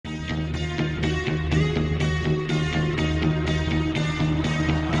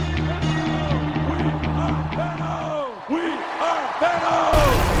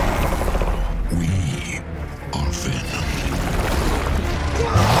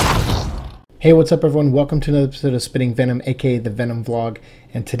Hey, what's up everyone? Welcome to another episode of Spitting Venom, aka the Venom Vlog.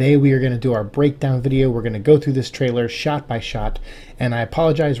 And today we are going to do our breakdown video. We're going to go through this trailer shot by shot. And I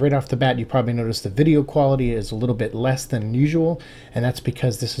apologize right off the bat, you probably noticed the video quality is a little bit less than usual. And that's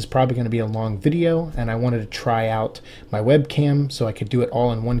because this is probably going to be a long video. And I wanted to try out my webcam so I could do it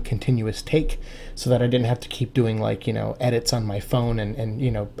all in one continuous take, so that I didn't have to keep doing edits on my phone.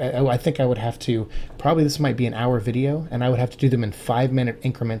 And I think I would have to, probably this might be an hour video, and I would have to do them in 5-minute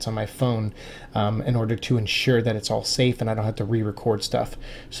increments on my phone in order to ensure that it's all safe and I don't have to re-record stuff.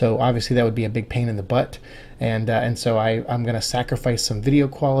 So obviously that would be a big pain in the butt, and so I'm going to sacrifice some video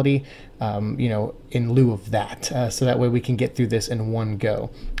quality in lieu of that, so that way we can get through this in one go,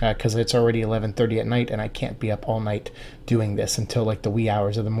 because it's already 11:30 at night and I can't be up all night doing this until like the wee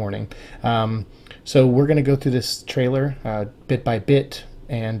hours of the morning. So we're going to go through this trailer bit by bit,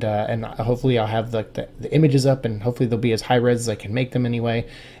 and hopefully I'll have the images up, and hopefully they'll be as high res as I can make them anyway,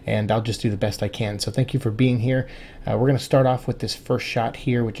 and I'll just do the best I can. So thank you for being here. We're going to start off with this first shot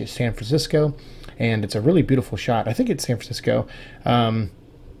here, which is San Francisco, and it's a really beautiful shot. I think it's San Francisco.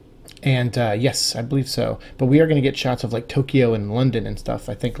 Yes, I believe so. But we are going to get shots of like Tokyo and London and stuff,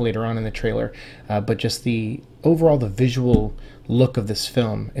 I think, later on in the trailer. But just the overall, the visual look of this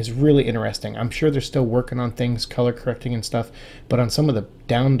film is really interesting. I'm sure they're still working on things, color correcting and stuff, but on some of the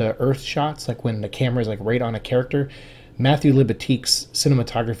down-to-earth shots, like when the camera is like right on a character, Matthew Libatique's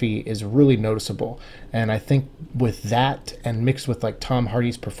cinematography is really noticeable. And I think with that, and mixed with like Tom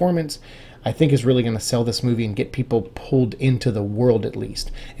Hardy's performance, I think is really going to sell this movie and get people pulled into the world at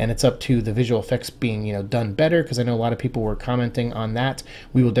least. And it's up to the visual effects being, done better, because I know a lot of people were commenting on that.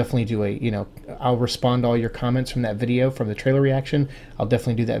 We will definitely do I'll respond to all your comments from that video, from the trailer reaction. I'll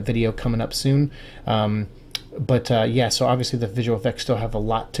definitely do that video coming up soon. Yeah, so obviously the visual effects still have a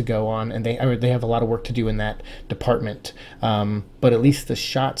lot to go on, and they have a lot of work to do in that department. But at least the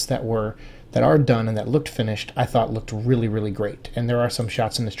shots that are done and that looked finished, I thought looked really, really great. And there are some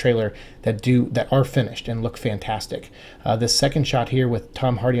shots in this trailer that are finished and look fantastic. This second shot here with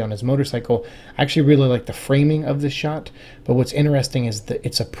Tom Hardy on his motorcycle, I actually really like the framing of this shot. But what's interesting is that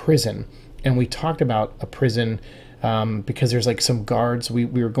it's a prison, and we talked about a prison because there's like some guards. We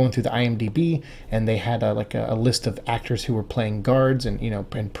were going through the IMDb, and they had a list of actors who were playing guards and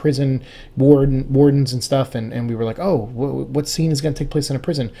and prison wardens and stuff, and we were like, oh, what scene is going to take place in a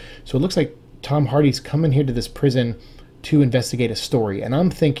prison? So it looks like Tom Hardy's coming here to this prison to investigate a story. And I'm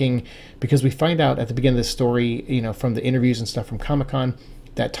thinking, because we find out at the beginning of this story, from the interviews and stuff from Comic-Con,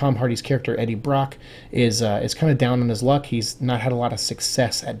 that Tom Hardy's character Eddie Brock is kind of down on his luck. He's not had a lot of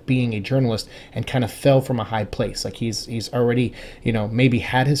success at being a journalist, and kind of fell from a high place. Like he's already maybe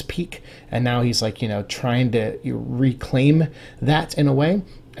had his peak, and now he's like trying to reclaim that in a way.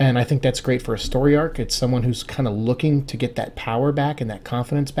 And I think that's great for a story arc. It's someone who's kind of looking to get that power back and that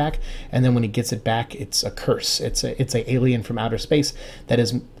confidence back, and then when he gets it back, it's a curse. It's a alien from outer space that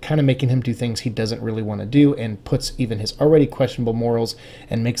is kind of making him do things he doesn't really want to do, and puts even his already questionable morals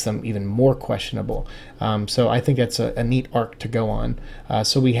and makes them even more questionable. So I think that's a neat arc to go on.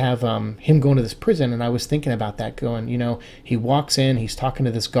 So we have him going to this prison, and I was thinking about that, going, he walks in, he's talking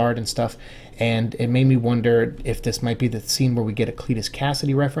to this guard and stuff, and it made me wonder if this might be the scene where we get a Cletus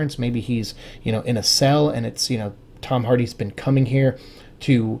Cassidy reference. Maybe he's, in a cell, and it's, Tom Hardy's been coming here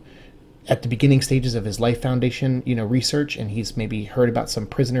to, at the beginning stages of his Life Foundation, research, and he's maybe heard about some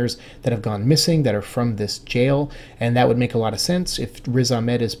prisoners that have gone missing that are from this jail, and that would make a lot of sense if Riz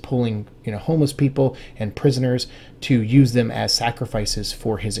Ahmed is pulling, homeless people and prisoners to use them as sacrifices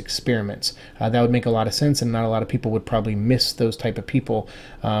for his experiments. That would make a lot of sense, and not a lot of people would probably miss those type of people,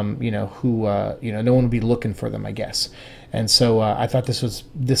 who, no one would be looking for them, I guess. And so I thought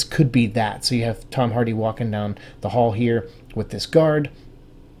this could be that. So you have Tom Hardy walking down the hall here with this guard,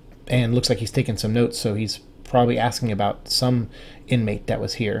 and looks like he's taking some notes, so he's probably asking about some inmate that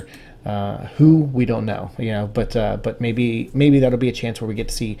was here. Who, we don't know, but maybe that'll be a chance where we get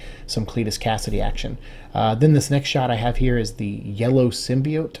to see some Cletus Cassidy action. Then this next shot I have here is the yellow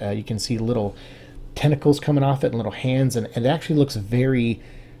symbiote. You can see little tentacles coming off it and little hands, and it actually looks very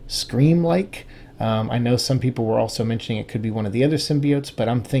Scream-like. I know some people were also mentioning it could be one of the other symbiotes, but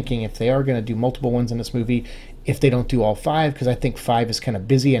I'm thinking if they are going to do multiple ones in this movie, if they don't do all 5, because I think 5 is kind of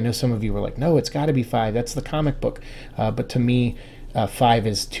busy. I know some of you were like, no, it's got to be 5. That's the comic book. But to me, 5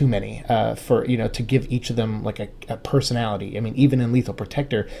 is too many for, to give each of them like a personality. I mean, even in Lethal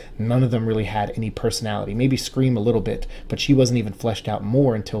Protector, none of them really had any personality. Maybe Scream a little bit, but she wasn't even fleshed out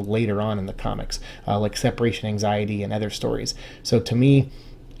more until later on in the comics, like Separation Anxiety and other stories. So to me,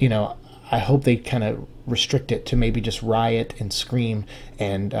 I hope they kind of restrict it to maybe just Riot and Scream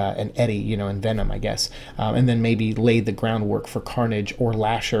and Eddie, you know, and Venom, I guess, and then maybe lay the groundwork for Carnage or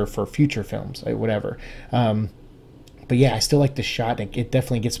Lasher for future films, whatever. But yeah, I still like the shot. It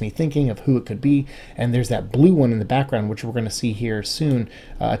definitely gets me thinking of who it could be. And there's that blue one in the background, which we're going to see here soon,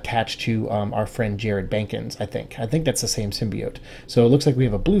 attached to our friend Jared Bankins, I think. I think that's the same symbiote. So it looks like we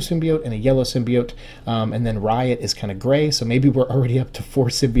have a blue symbiote and a yellow symbiote. And then Riot is kind of gray. So maybe we're already up to 4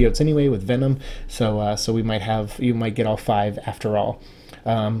 symbiotes anyway with Venom. So we might have, you might get all 5 after all.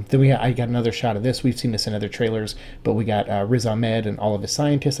 Then I got another shot of this. We've seen this in other trailers, but we got Riz Ahmed and all of his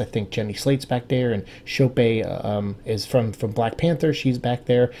scientists. I think Jenny Slate's back there, and Shope is from Black Panther. She's back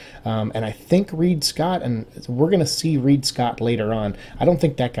there, and I think Reed Scott, and we're gonna see Reed Scott later on. I don't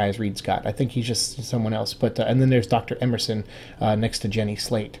think that guy's Reed Scott. I think he's just someone else. But and then there's Dr. Emerson next to Jenny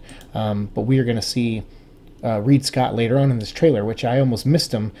Slate. But we are gonna see Reed Scott later on in this trailer, which I almost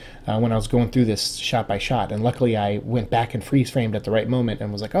missed him when I was going through this shot by shot, and luckily I went back and freeze framed at the right moment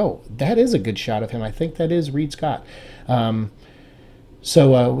and was like, oh, that is a good shot of him. I think that is Reed Scott.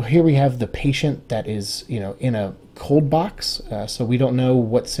 So here we have the patient that is, you know, in a cold box, so we don't know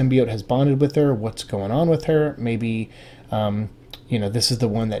what symbiote has bonded with her, what's going on with her. Maybe you know, this is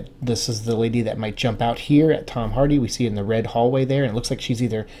the lady that might jump out here at Tom Hardy. We see in the red hallway there, and it looks like she's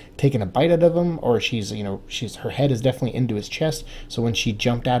either taking a bite out of him, or she's, you know, her head is definitely into his chest. So when she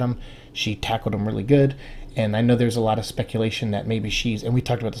jumped at him, she tackled him really good. And I know there's a lot of speculation that maybe she's, and we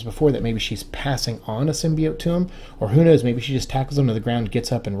talked about this before, that maybe she's passing on a symbiote to him, or who knows, maybe she just tackles him to the ground,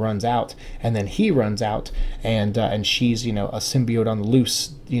 gets up and runs out, and then he runs out, and she's, you know, a symbiote on the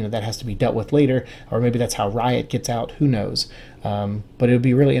loose, you know, that has to be dealt with later, or maybe that's how Riot gets out, who knows. But it would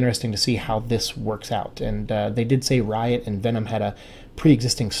be really interesting to see how this works out. And they did say Riot and Venom had a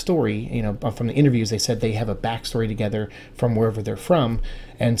pre-existing story, you know, from the interviews. They said they have a backstory together from wherever they're from,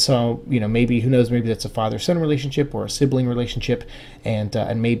 and so, you know, maybe, who knows, maybe that's a father-son relationship or a sibling relationship, and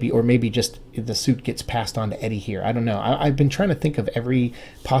maybe just the suit gets passed on to Eddie here. I don't know. I've been trying to think of every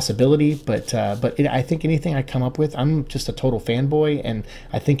possibility, but I think anything I come up with, I'm just a total fanboy, and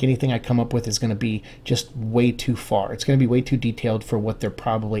I think anything I come up with is going to be just way too far. It's going to be way too detailed for what they're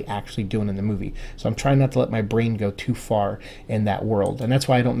probably actually doing in the movie. So I'm trying not to let my brain go too far in that world, and that's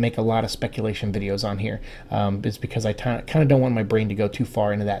why I don't make a lot of speculation videos on here. It's because I kind of don't want my brain to go too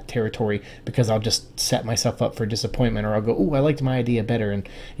far into that territory, because I'll just set myself up for disappointment, or I'll go, ooh, I liked my idea better, and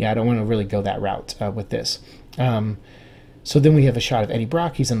yeah, I don't want to really go that route with this. So then we have a shot of Eddie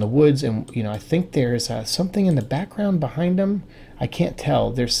Brock. He's in the woods, and, you know, I think there's something in the background behind him. I can't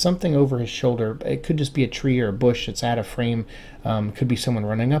tell. There's something over his shoulder. It could just be a tree or a bush. It's out of frame. Could be someone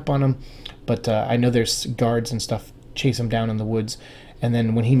running up on him. But I know there's guards and stuff chase him down in the woods. And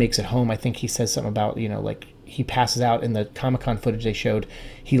then when he makes it home, I think he says something about, you know, like, he passes out. In the Comic-Con footage they showed,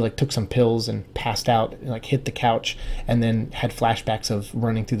 he like took some pills and passed out, and, like, hit the couch, and then had flashbacks of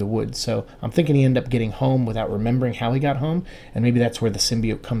running through the woods. So I'm thinking he ended up getting home without remembering how he got home, and maybe that's where the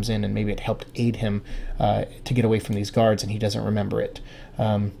symbiote comes in, and maybe it helped aid him to get away from these guards, and he doesn't remember it.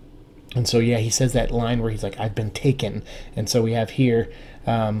 And so, yeah, he says that line where he's like, I've been taken. And so we have here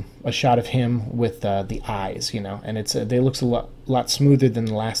a shot of him with the eyes, you know, and they looks a lot smoother than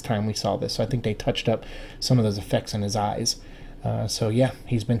the last time we saw this. So I think they touched up some of those effects in his eyes. So yeah,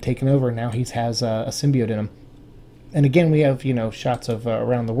 he's been taken over. Now he has a symbiote in him. And again, we have, you know, shots of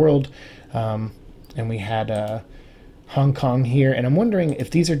around the world, and we had Hong Kong here. And I'm wondering if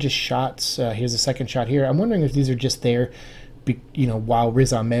these are just shots. Here's a second shot here. I'm wondering if these are just there, you know, while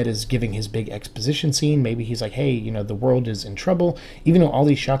Riz Ahmed is giving his big exposition scene. Maybe he's like, hey, you know, the world is in trouble. Even though all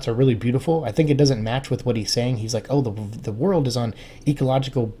these shots are really beautiful, I think it doesn't match with what he's saying. He's like, oh, the world is on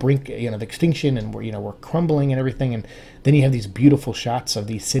ecological brink, you know, of extinction, and we're, you know, we're crumbling and everything. And then you have these beautiful shots of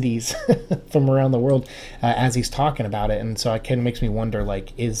these cities from around the world as he's talking about it. And so it kind of makes me wonder,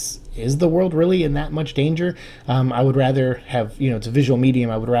 like, is the world really in that much danger? I would rather have, you know, it's a visual medium.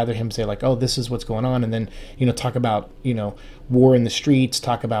 I would rather him say, like, oh, this is what's going on, and then, you know, talk about, you know, war in the streets,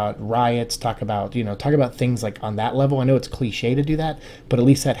 talk about riots, talk about things like on that level. I know it's cliche to do that, but at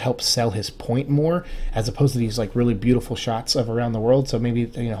least that helps sell his point more, as opposed to these like really beautiful shots of around the world. So maybe,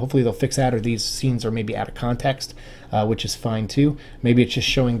 you know, hopefully they'll fix that, or these scenes are maybe out of context, which is fine too. Maybe it's just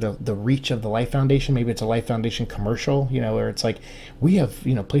showing the reach of the Life Foundation. Maybe it's a Life Foundation commercial, you know, where it's like, we have,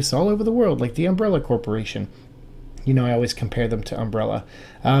 you know, places all over the world, like the Umbrella Corporation. You know, I always compare them to Umbrella.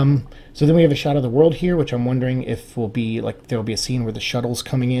 So then we have a shot of the world here, which I'm wondering if will be like, there'll be a scene where the shuttle's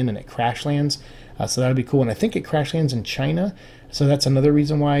coming in and it crash lands. So that'll be cool. And I think it crash lands in China. So that's another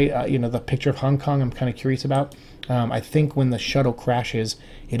reason why, you know, the picture of Hong Kong I'm kind of curious about. I think when the shuttle crashes,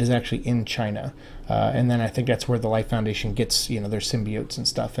 it is actually in China. And then I think that's where the Life Foundation gets, you know, their symbiotes and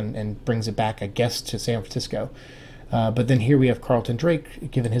stuff and brings it back, I guess, to San Francisco. But then here we have Carlton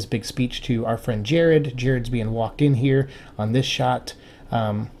Drake giving his big speech to our friend Jared. Jared's being walked in here on this shot,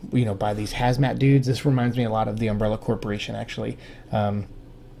 you know, by these hazmat dudes. This reminds me a lot of the Umbrella Corporation, actually.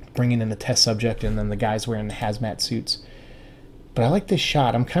 Bringing in a test subject and then the guys wearing the hazmat suits. But I like this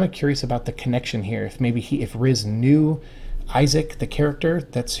shot. I'm kind of curious about the connection here. If maybe if Riz knew Isaac, the character,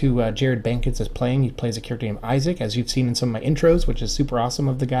 that's who Jared Bankins is playing. He plays a character named Isaac, as you've seen in some of my intros, which is super awesome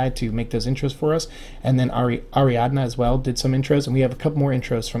of the guy to make those intros for us. And then Ariadna as well did some intros, and we have a couple more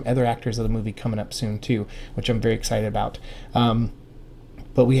intros from other actors of the movie coming up soon too, which I'm very excited about.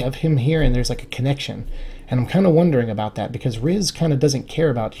 But we have him here, and there's like a connection. And I'm kind of wondering about that because Riz kind of doesn't care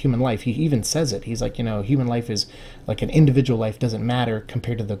about human life. He even says it. He's like, you know, human life is like an individual life doesn't matter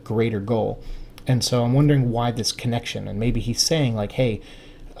compared to the greater goal. And so I'm wondering why this connection. And maybe he's saying like, hey,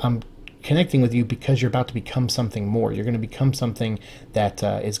 I'm connecting with you because you're about to become something more. You're going to become something that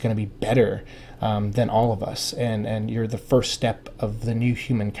is going to be better than all of us. And you're the first step of the new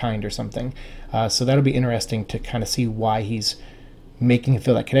humankind or something. So that'll be interesting to kind of see why he's making him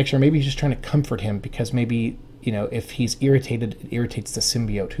feel that connection, or maybe he's just trying to comfort him because maybe, you know, if he's irritated, it irritates the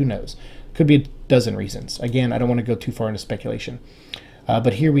symbiote. Who knows? Could be a dozen reasons. Again, I don't want to go too far into speculation.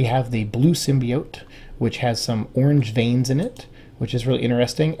 But here we have the blue symbiote, which has some orange veins in it, which is really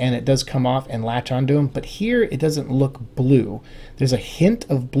interesting, and it does come off and latch onto him. But here it doesn't look blue. There's a hint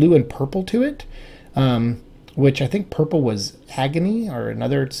of blue and purple to it, which I think purple was Agony or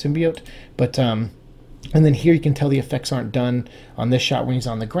another symbiote, but and then here you can tell the effects aren't done on this shot when he's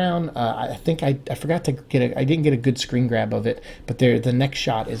on the ground. I think I forgot to get I didn't get a good screen grab of it, but there the next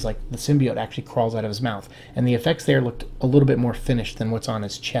shot is like the symbiote actually crawls out of his mouth, and the effects there looked a little bit more finished than what's on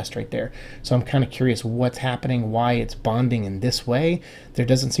his chest right there. So I'm kind of curious what's happening, why it's bonding in this way. There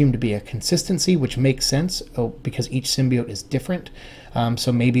doesn't seem to be a consistency, which makes sense because each symbiote is different.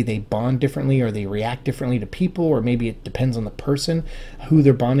 So maybe they bond differently or they react differently to people, or maybe it depends on the person who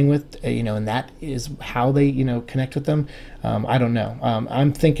they're bonding with, you know, and that is how they, you know, connect with them. I don't know.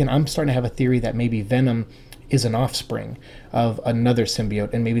 I'm starting to have a theory that maybe Venom is an offspring of another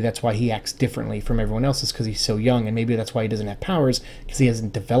symbiote, and maybe that's why he acts differently from everyone else, is because he's so young, and maybe that's why he doesn't have powers, because he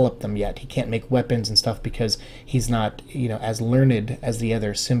hasn't developed them yet. He can't make weapons and stuff because he's not, you know, as learned as the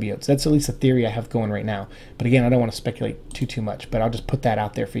other symbiotes. That's at least a theory I have going right now. But again, I don't want to speculate too much, but I'll just put that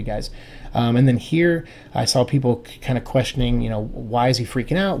out there for you guys. And then here I saw people kind of questioning, you know, why is he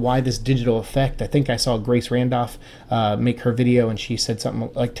freaking out? Why this digital effect? I think I saw Grace Randolph make her video, and she said something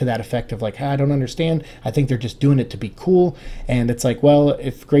like to that effect of like, I don't understand. I think they're just doing it to be cool. And it's like, well,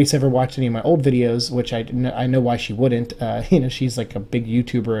 if Grace ever watched any of my old videos, which I know why she wouldn't, you know, she's like a big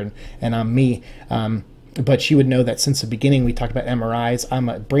YouTuber, and I'm me. But she would know that since the beginning we talked about MRIs. I'm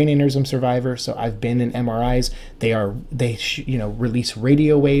a brain aneurysm survivor, so I've been in MRIs. They you know, release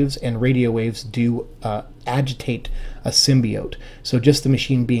radio waves, and radio waves do agitate a symbiote. So just the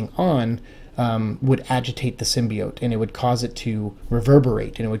machine being on would agitate the symbiote, and it would cause it to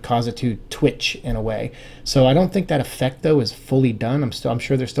reverberate, and it would cause it to twitch in a way. So I don't think that effect though is fully done. I'm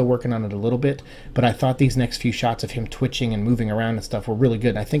sure they're still working on it a little bit, but I thought these next few shots of him twitching and moving around and stuff were really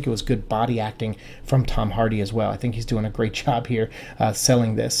good. I think it was good body acting from Tom Hardy as well. I think he's doing a great job here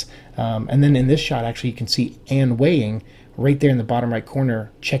selling this. And then in this shot, actually, you can see Anne Weighing right there in the bottom right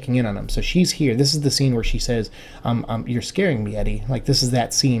corner checking in on him. So she's here. This is the scene where she says, you're scaring me, Eddie. Like, this is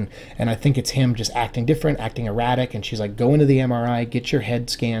that scene. And I think it's him just acting different, acting erratic. And she's like, go into the MRI, get your head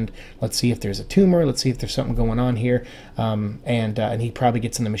scanned. Let's see if there's a tumor. Let's see if there's something going on here. And he probably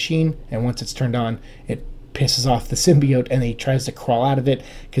gets in the machine. And once it's turned on, it pisses off the symbiote, and he tries to crawl out of it,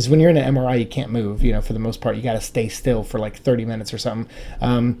 because when you're in an MRI you can't move, you know, for the most part. You got to stay still for like 30 minutes or something.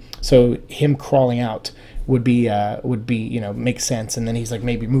 So him crawling out would be you know, make sense. And then he's like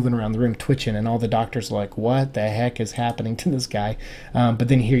maybe moving around the room twitching, and all the doctors are like, what the heck is happening to this guy? But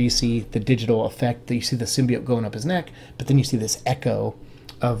then here you see the digital effect, that you see the symbiote going up his neck, but then you see this echo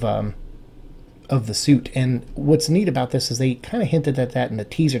of the suit. And what's neat about this is they kind of hinted at that in the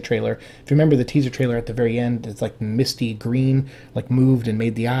teaser trailer. If you remember the teaser trailer at the very end, it's like misty green, like moved and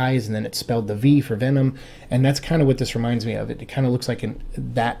made the eyes, and then it spelled the V for Venom. And that's kind of what this reminds me of. It kind of looks like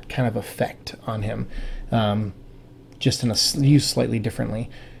that kind of effect on him, just used slightly differently.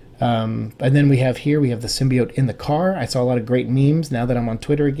 And then we have the symbiote in the car. I saw a lot of great memes. Now that I'm on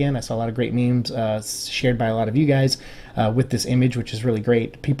Twitter again, I saw a lot of great memes shared by a lot of you guys with this image, which is really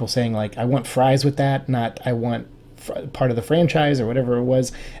great. People saying like, I want fries with that, not I want part of the franchise or whatever it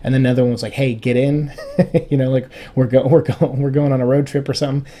was. And then another one was like, hey, get in, you know, like we're going on a road trip or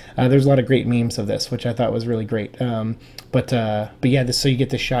something. There's a lot of great memes of this, which I thought was really great. But yeah, so you get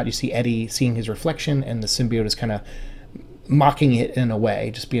this shot, you see Eddie seeing his reflection, and the symbiote is kind of mocking it in a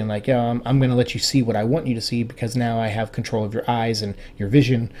way, just being like, I'm going to let you see what I want you to see, because now I have control of your eyes and your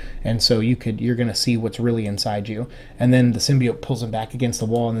vision, and so you're going to see what's really inside you. And then the symbiote pulls him back against the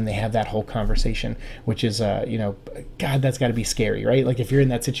wall, and then they have that whole conversation, which is, you know, God, that's got to be scary, right? Like if you're in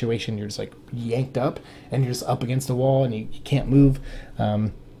that situation, you're just like yanked up, and you're just up against the wall, and you can't move.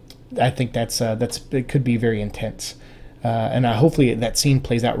 I think it could be very intense. And hopefully that scene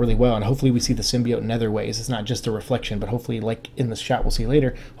plays out really well, and hopefully we see the symbiote in other ways. It's not just a reflection, but hopefully, like in the shot we'll see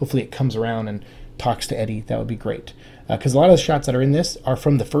later, hopefully it comes around and talks to Eddie. That would be great. Because a lot of the shots that are in this are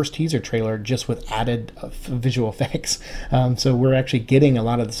from the first teaser trailer, just with added visual effects. So we're actually getting a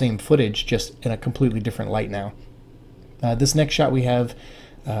lot of the same footage, just in a completely different light now. This next shot we have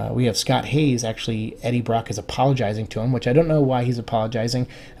Scott Hayes. Actually, Eddie Brock is apologizing to him, which I don't know why he's apologizing.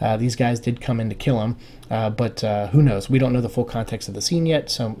 These guys did come in to kill him, but who knows? We don't know the full context of the scene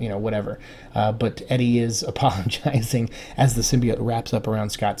yet, so, you know, whatever. But Eddie is apologizing as the symbiote wraps up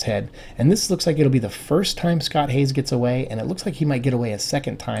around Scott's head. And this looks like it'll be the first time Scott Hayes gets away, and it looks like he might get away a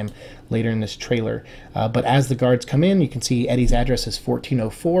second time later in this trailer. But as the guards come in, you can see Eddie's address is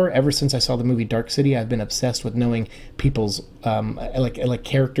 1404. Ever since I saw the movie Dark City, I've been obsessed with knowing people's like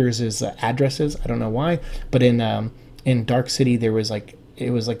characters' addresses. I don't know why, but in Dark City there was like, it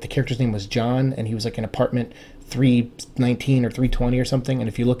was like the character's name was John, and he was like in apartment 319 or 320 or something. And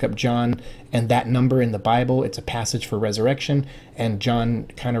if you look up John and that number in the Bible, it's a passage for resurrection, and John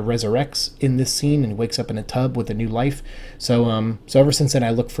kind of resurrects in this scene and wakes up in a tub with a new life. So so ever since then I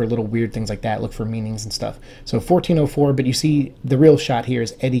look for little weird things like that, look for meanings and stuff. So 1404, but you see the real shot here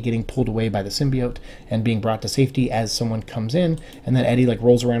is Eddie getting pulled away by the symbiote and being brought to safety as someone comes in, and then Eddie like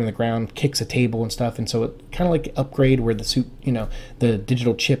rolls around on the ground, kicks a table and stuff. And so it kind of like Upgrade, where the suit, you know, the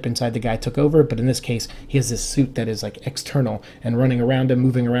digital chip inside the guy took over, but in this case he has this suit that is like external and running around him,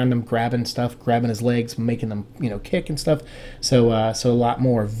 moving around him, grabbing stuff, grabbing his legs, making them, you know, kick and stuff. So so a lot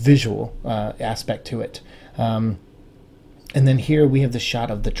more visual aspect to it. And then here we have the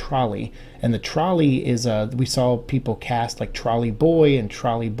shot of the trolley, and the trolley is we saw people cast like Trolley Boy and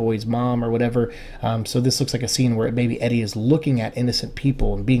Trolley Boy's mom or whatever. So this looks like a scene where maybe Eddie is looking at innocent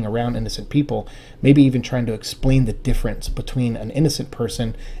people and being around innocent people, maybe even trying to explain the difference between an innocent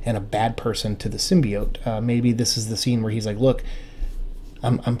person and a bad person to the symbiote. Maybe this is the scene where he's like, look,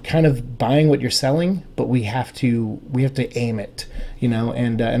 I'm kind of buying what you're selling, but we have to aim it, you know,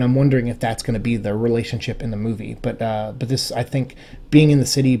 and I'm wondering if that's going to be the relationship in the movie. But this, I think, being in the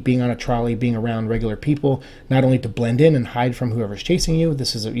city, being on a trolley, being around regular people, not only to blend in and hide from whoever's chasing you.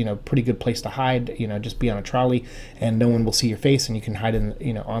 This is a, you know, pretty good place to hide. You know, just be on a trolley and no one will see your face, and you can hide in,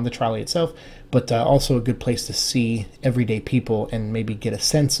 you know, on the trolley itself. But also a good place to see everyday people and maybe get a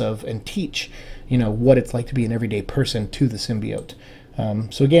sense of and teach, you know, what it's like to be an everyday person to the symbiote.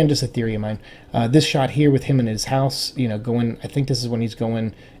 So again, just a theory of mine. This shot here with him in his house, you know, going, I think this is when he's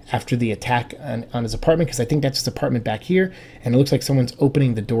going after the attack on his apartment, because I think that's his apartment back here, and it looks like someone's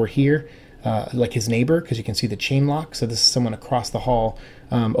opening the door here, like his neighbor, because you can see the chain lock. So this is someone across the hall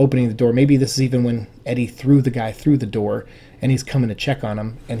opening the door. Maybe this is even when Eddie threw the guy through the door, and he's coming to check on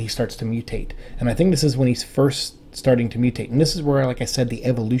him, and he starts to mutate. And I think this is when he's first starting to mutate. And this is where, like I said, the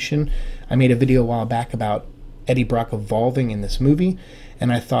evolution. I made a video a while back about Eddie Brock evolving in this movie,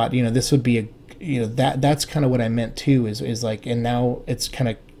 and I thought, you know, this would be a, you know, that's kind of what I meant too, is like, and now it's kind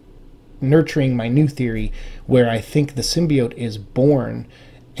of nurturing my new theory where I think the symbiote is born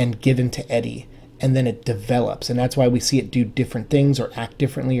and given to Eddie, and then it develops, and that's why we see it do different things or act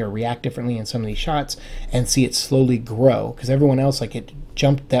differently or react differently in some of these shots, and see it slowly grow, because everyone else, like, it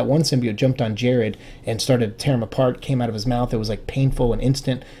jumped, that one symbiote jumped on Jared and started to tear him apart, came out of his mouth, it was like painful and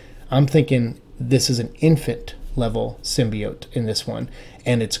instant. I'm thinking this is an infant level symbiote in this one,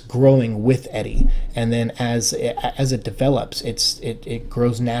 and it's growing with Eddie, and then as it develops, it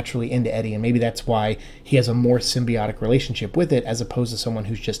grows naturally into Eddie, and maybe that's why he has a more symbiotic relationship with it as opposed to someone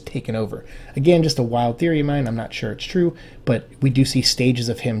who's just taken over. Again, just a wild theory of mine, I'm not sure it's true, but we do see stages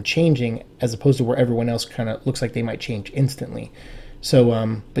of him changing as opposed to where everyone else kind of looks like they might change instantly.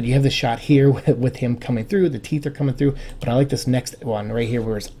 So, but you have this shot here with him coming through, the teeth are coming through, but I like this next one right here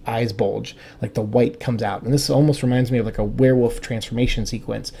where his eyes bulge, like the white comes out. And this almost reminds me of like a werewolf transformation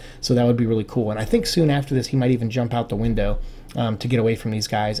sequence. So that would be really cool. And I think soon after this, he might even jump out the window to get away from these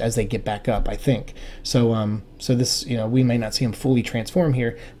guys as they get back up, I think. So, so this, you know, we may not see him fully transform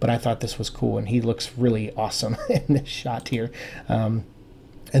here, but I thought this was cool, and he looks really awesome in this shot here.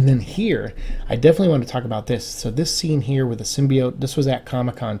 And then here, I definitely want to talk about this. So this scene here with the symbiote, this was at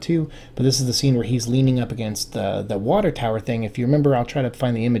Comic-Con too, but this is the scene where he's leaning up against the water tower thing. If you remember, I'll try to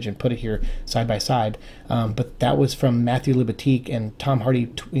find the image and put it here side by side. But that was from Matthew Libatique, and Tom Hardy,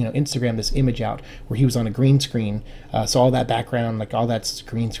 Instagrammed this image out where he was on a green screen. So all that background, like all that's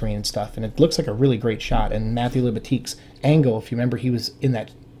green screen and stuff. And it looks like a really great shot. And Matthew Libatique's angle, if you remember, he was in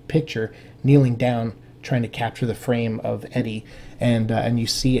that picture kneeling down trying to capture the frame of Eddie, and you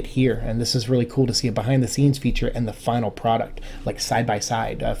see it here, and this is really cool to see a behind the scenes feature and the final product like side by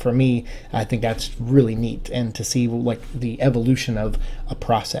side. For me, I think that's really neat, and to see like the evolution of a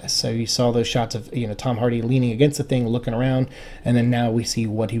process. So you saw those shots of Tom Hardy leaning against the thing, looking around, and then now we see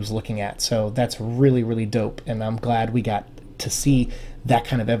what he was looking at. So that's really, really dope, and I'm glad we got to see that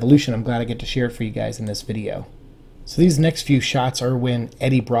kind of evolution. I'm glad I get to share it for you guys in this video. So these next few shots are when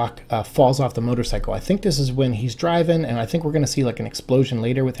Eddie Brock falls off the motorcycle. I think this is when he's driving, and I think we're going to see like an explosion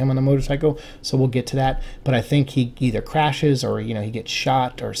later with him on the motorcycle, so we'll get to that. But I think he either crashes or he gets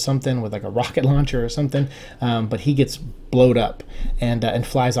shot or something with like a rocket launcher or something, but he gets blowed up and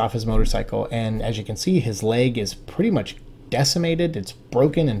flies off his motorcycle. And as you can see, his leg is pretty much decimated. It's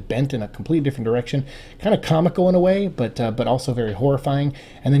broken and bent in a completely different direction. Kind of comical in a way, but also very horrifying.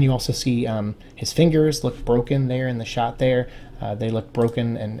 And then you also see his fingers look broken there in the shot there. They look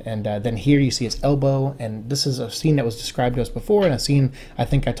broken, and then here you see his elbow, and this is a scene that was described to us before, and a scene I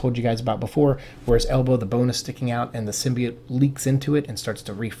think I told you guys about before, where his elbow, the bone is sticking out, and the symbiote leaks into it and starts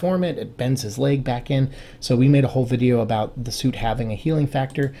to reform it. It bends his leg back in. So we made a whole video about the suit having a healing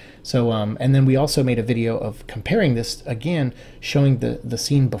factor. So and then we also made a video of comparing this again, showing the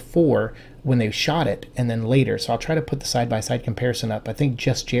scene before when they shot it and then later. So I'll try to put the side-by-side comparison up. I think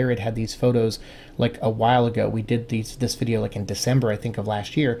Just Jared had these photos like a while ago. We did this video like in December, I think, of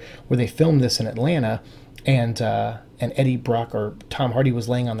last year, where they filmed this in Atlanta, and Eddie Brock, or Tom Hardy, was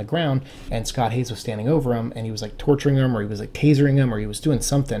laying on the ground, and Scott Hayes was standing over him, and he was like torturing him, or he was like tasering him, or he was doing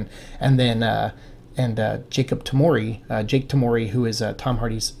something. And then Jake Tamori, who is Tom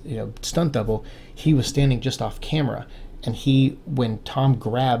Hardy's stunt double, he was standing just off camera, and when Tom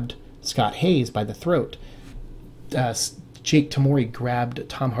grabbed Scott Hayes by the throat, Jake Tamori grabbed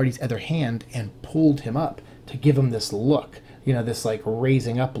Tom Hardy's other hand and pulled him up to give him this look, this like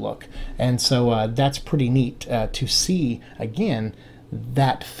raising up look. And so that's pretty neat to see again,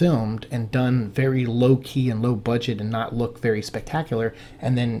 that filmed and done very low key and low budget and not look very spectacular,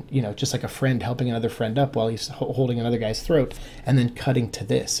 and then just like a friend helping another friend up while he's holding another guy's throat, and then cutting to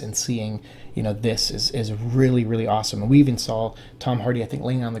this and seeing this is really, really awesome. And we even saw Tom Hardy, I think,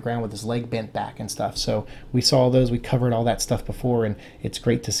 laying on the ground with his leg bent back and stuff. So we saw those, we covered all that stuff before, and it's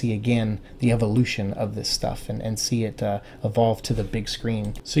great to see again the evolution of this stuff and see it evolve to the big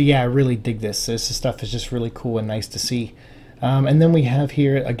screen. So yeah, I really dig this. This stuff is just really cool and nice to see. And then we have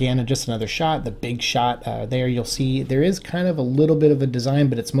here again just another shot, the big shot there. You'll see there is kind of a little bit of a design,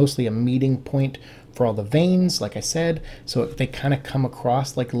 but it's mostly a meeting point for all the veins, like I said. So they kind of come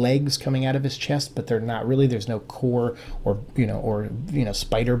across like legs coming out of his chest, but they're not really. There's no core or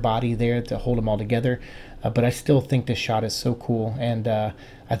spider body there to hold them all together. But I still think this shot is so cool, and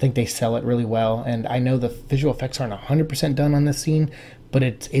I think they sell it really well. And I know the visual effects aren't 100% done on this scene, but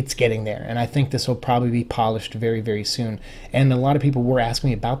it's getting there, and I think this will probably be polished very, very soon. And a lot of people were asking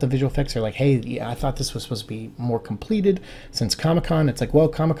me about the visual effects. They're like, hey, yeah, I thought this was supposed to be more completed since Comic-Con. It's like, well,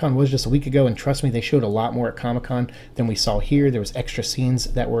 Comic-Con was just a week ago, and trust me, they showed a lot more at Comic-Con than we saw here. There was extra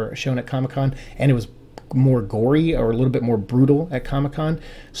scenes that were shown at Comic-Con, and it was more gory or a little bit more brutal at Comic-Con.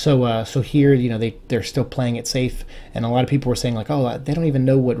 So here, they're still playing it safe, and a lot of people were saying like, oh, they don't even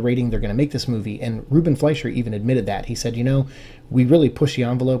know what rating they're going to make this movie. And Ruben Fleischer even admitted that. He said, we really push the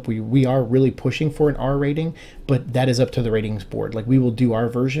envelope. We are really pushing for an R rating, but that is up to the ratings board. Like, we will do our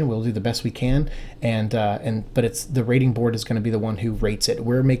version, we'll do the best we can, but it's the rating board is going to be the one who rates it.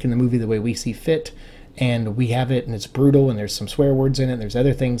 We're making the movie the way we see fit, and we have it, and it's brutal, and there's some swear words in it, and there's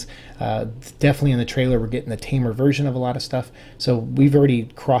other things. Definitely in the trailer, we're getting the tamer version of a lot of stuff. So we've already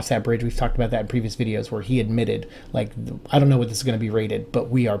crossed that bridge. We've talked about that in previous videos where he admitted, like, I don't know what this is going to be rated, but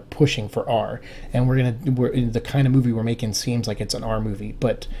we are pushing for R. And we're the kind of movie we're making seems like it's an R movie,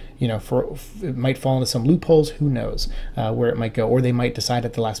 but it might fall into some loopholes. Who knows where it might go, or they might decide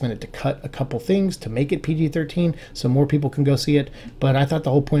at the last minute to cut a couple things to make it PG-13 so more people can go see it. But I thought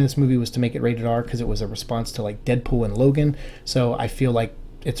the whole point of this movie was to make it rated R because it was a response to like Deadpool and Logan. So I feel like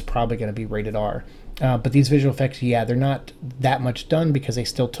it's probably going to be rated R. But these visual effects, yeah, they're not that much done because they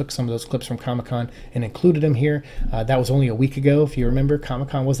still took some of those clips from Comic-Con and included them here. That was only a week ago, if you remember.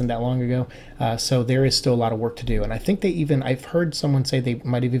 Comic-Con wasn't that long ago. So there is still a lot of work to do. And I think I've heard someone say they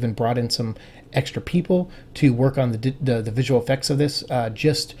might have even brought in some extra people to work on the visual effects of this,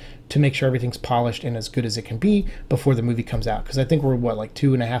 just to make sure everything's polished and as good as it can be before the movie comes out. Because I think we're, what, like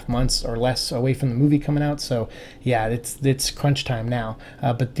 2.5 months or less away from the movie coming out. So yeah, it's crunch time now.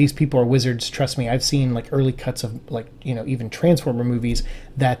 But these people are wizards. Trust me, I've seen like early cuts of, like, you know, even Transformer movies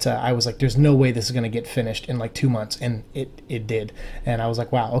that I was like, there's no way this is going to get finished in like 2 months. And it did. And I was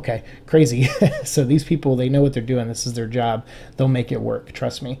like, wow, okay, crazy. So these people, they know what they're doing. This is their job. They'll make it work.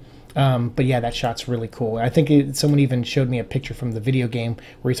 Trust me. But yeah, that shot's really cool. I think someone even showed me a picture from the video game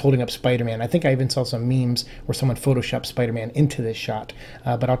where he's holding up Spider-Man. I think I even saw some memes where someone photoshopped Spider-Man into this shot.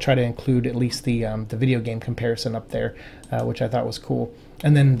 But I'll try to include at least the video game comparison up there, which I thought was cool.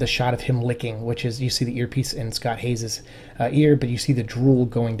 And then the shot of him licking, which is, you see the earpiece in Scott Hayes' ear, but you see the drool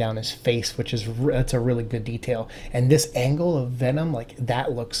going down his face, which is, that's a really good detail. And this angle of Venom, like,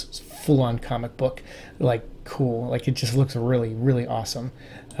 that looks full-on comic book, like, cool. Like, it just looks really, really awesome.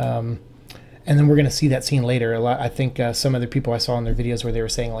 And then we're going to see that scene later. I think some other people I saw in their videos where they were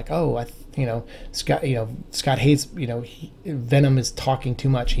saying like, oh, Scott Hayes, Venom is talking too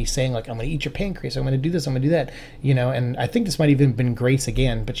much. He's saying like, I'm going to eat your pancreas. I'm going to do this. I'm going to do that. And I think this might even been Grace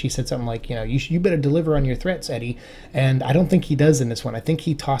again, but she said something like, you better deliver on your threats, Eddie. And I don't think he does in this one. I think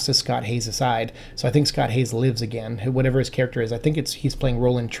he tosses Scott Hayes aside. So I think Scott Hayes lives again, whatever his character is. I think he's playing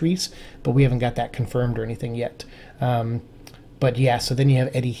Roland Treese, but we haven't got that confirmed or anything yet. But yeah, so then you have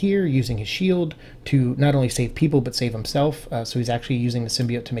Eddie here using his shield to not only save people, but save himself. So he's actually using the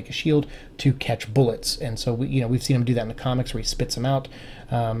symbiote to make a shield to catch bullets. And so, we've seen him do that in the comics where he spits them out.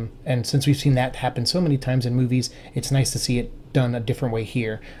 And since we've seen that happen so many times in movies, it's nice to see it done a different way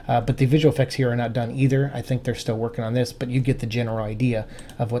here. But the visual effects here are not done either. I think they're still working on this, but you get the general idea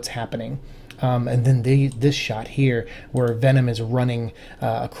of what's happening. And then this shot here where Venom is running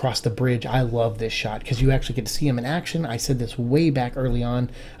across the bridge. I love this shot because you actually get to see him in action. I said this way back early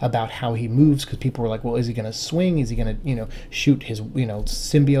on about how he moves, because people were like, well, is he going to swing? Is he going to, shoot his,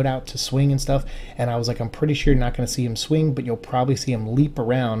 symbiote out to swing and stuff? And I was like, I'm pretty sure you're not going to see him swing, but you'll probably see him leap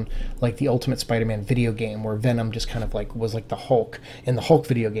around like the Ultimate Spider-Man video game where Venom just kind of like was like the Hulk in the Hulk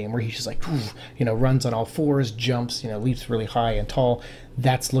video game where he's just like, runs on all fours, jumps, leaps really high and tall.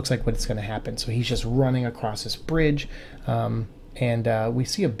 That looks like what's going to happen. So he's just running across this bridge, and we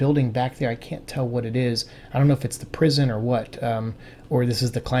see a building back there. I can't tell what it is. I don't know if it's the prison or what, or this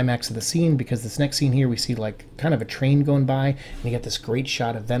is the climax of the scene, because this next scene here we see like kind of a train going by, and you get this great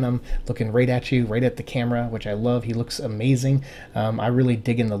shot of Venom looking right at you, right at the camera, which I love. He looks amazing. I really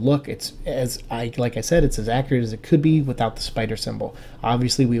dig in the look. It's, like I said, it's as accurate as it could be without the spider symbol.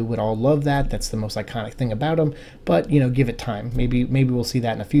 Obviously we would all love that. That's the most iconic thing about him, but give it time. Maybe we'll see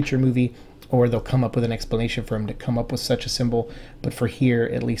that in a future movie, or they'll come up with an explanation for him to come up with such a symbol. But for here,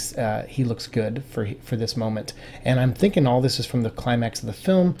 at least, he looks good for this moment. And I'm thinking all this is from the climax of the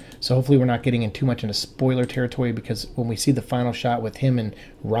film, so hopefully we're not getting in too much into spoiler territory, because when we see the final shot with him and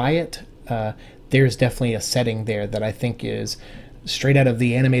Riot, there's definitely a setting there that I think is straight out of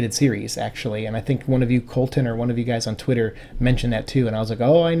the animated series, actually. And I think one of you, Colton, or one of you guys on Twitter mentioned that too, and I was like,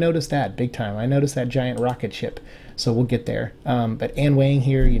 oh, I noticed that big time. I noticed that giant rocket ship. So we'll get there. But Anne Wang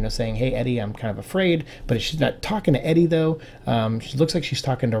here, saying, hey, Eddie, I'm kind of afraid. But she's not talking to Eddie, though. She looks like she's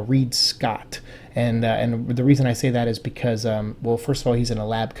talking to Reed Scott. And the reason I say that is because, well, first of all, he's in a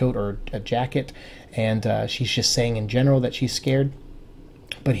lab coat or a jacket. And she's just saying in general that she's scared.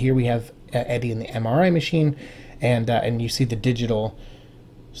 But here we have Eddie in the MRI machine. And you see the digital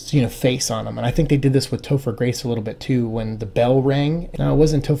face on him. And I think they did this with Topher Grace a little bit too, when the bell rang. No, it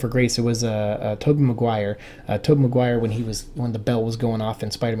wasn't Topher Grace, it was Tobey Maguire. Tobey Maguire, when the bell was going off in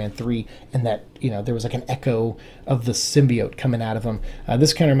Spider-Man 3, and that there was like an echo of the symbiote coming out of him.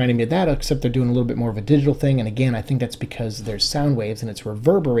 This kind of reminded me of that, except they're doing a little bit more of a digital thing. And again, I think that's because there's sound waves and it's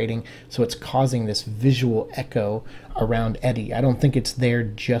reverberating, so it's causing this visual echo around Eddie. I don't think it's there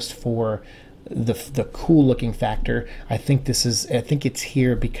just for the cool looking factor. I think it's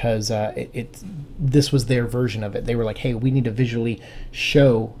here because this was their version of it. They were like, hey, we need to visually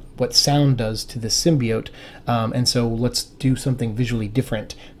show what sound does to the symbiote, and so let's do something visually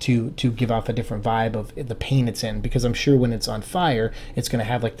different to give off a different vibe of the pain it's in, because I'm sure when it's on fire it's going to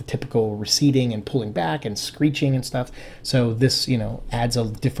have like the typical receding and pulling back and screeching and stuff. So this adds a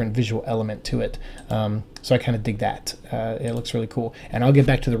different visual element to it. So I kind of dig that. It looks really cool. And I'll get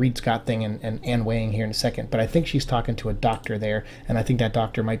back to the Reed Scott thing and Anne Wang here in a second, but I think she's talking to a doctor there, and I think that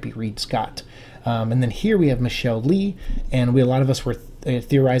doctor might be Reed Scott. And then here we have Michelle Lee, and a lot of us were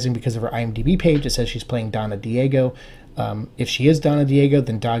theorizing because of her IMDb page. It says she's playing Donna Diego. If she is Donna Diego,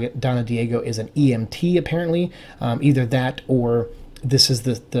 then Donna Diego is an EMT apparently. Either that or this is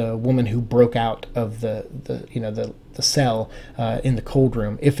the woman who broke out of the you know the cell in the cold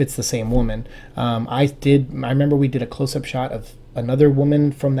room, if it's the same woman. I remember we did a close-up shot of another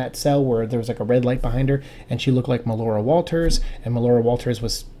woman from that cell where there was like a red light behind her, and she looked like Melora Walters, and Melora Walters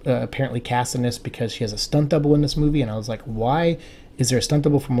was apparently cast in this because she has a stunt double in this movie, and I was like, why is there a stunt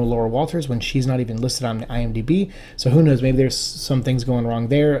double for Melora Walters when she's not even listed on IMDb? So who knows? Maybe there's some things going wrong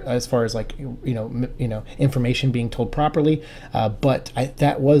there as far as like information being told properly. But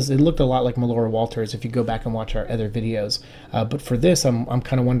it looked a lot like Melora Walters if you go back and watch our other videos. But for this, I'm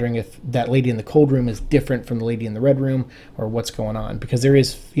kind of wondering if that lady in the cold room is different from the lady in the red room, or what's going on, because there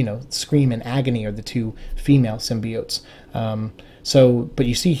is Scream and Agony are the two female symbiotes. But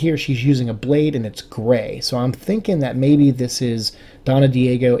you see here she's using a blade and it's gray. So I'm thinking that maybe this is Donna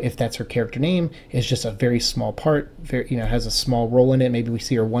Diego, if that's her character name, is just a very small part, has a small role in it. Maybe we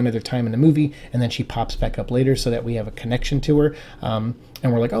see her one other time in the movie and then she pops back up later so that we have a connection to her.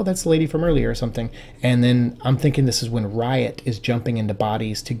 And we're like, oh, that's the lady from earlier or something. And then I'm thinking this is when Riot is jumping into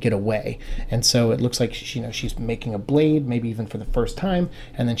bodies to get away. And so it looks like she's making a blade, maybe even for the first time,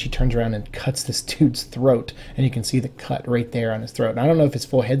 and then she turns around and cuts this dude's throat. And you can see the cut right there on his throat. And I don't know if his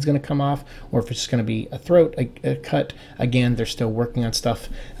full head's going to come off or if it's just going to be a throat a cut. Again, they're still working on stuff.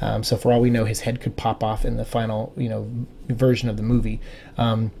 So for all we know, his head could pop off in the final version of the movie.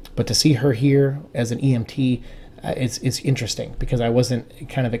 But to see her here as an EMT, it's interesting, because I wasn't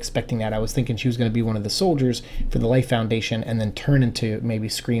kind of expecting that. I was thinking she was going to be one of the soldiers for the Life Foundation and then turn into maybe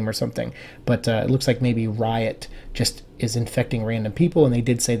Scream or something. But it looks like maybe Riot just is infecting random people, and they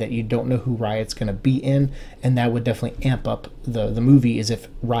did say that you don't know who Riot's going to be in, and that would definitely amp up the movie, is if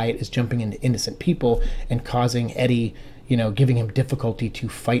Riot is jumping into innocent people and causing Eddie, giving him difficulty to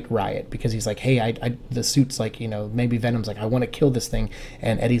fight Riot, because he's like, hey, the suit's like, maybe Venom's like, I want to kill this thing,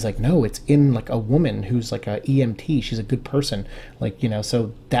 and Eddie's like, no, it's in like a woman who's like a EMT, she's a good person,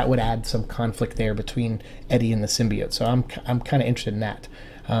 so that would add some conflict there between Eddie and the symbiote. So I'm kind of interested in that.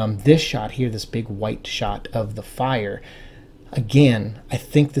 This shot here, this big white shot of the fire, again, I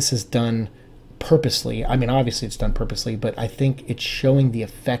think this is done purposely. I mean, obviously it's done purposely, but I think it's showing the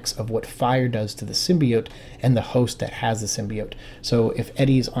effects of what fire does to the symbiote and the host that has the symbiote. So if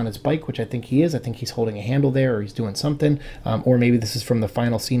Eddie's on his bike, which I think he is, I think he's holding a handle there, or he's doing something, or maybe this is from the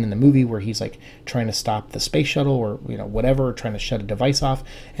final scene in the movie where he's like trying to stop the space shuttle, or whatever, trying to shut a device off,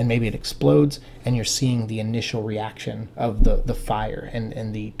 and maybe it explodes, and you're seeing the initial reaction of the fire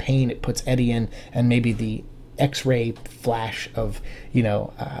and the pain it puts Eddie in, and maybe the X-ray flash of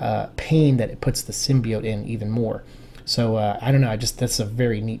pain that it puts the symbiote in even more. So I don't know, that's a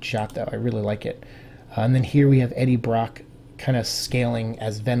very neat shot though. I really like it. And then here we have Eddie Brock kind of scaling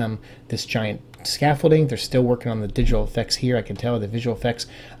as Venom, this giant scaffolding. They're still working on the digital effects here, I can tell, the visual effects,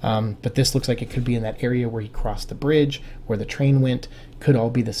 but this looks like it could be in that area where he crossed the bridge, where the train went. Could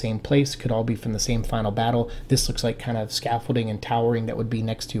all be the same place, could all be from the same final battle. This looks like kind of scaffolding and towering that would be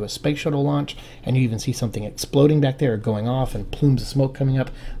next to a space shuttle launch, and you even see something exploding back there, going off, and plumes of smoke coming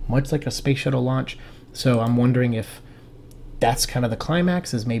up, much like a space shuttle launch. So I'm wondering if that's kind of the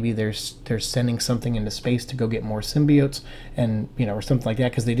climax, is maybe they're sending something into space to go get more symbiotes, and or something like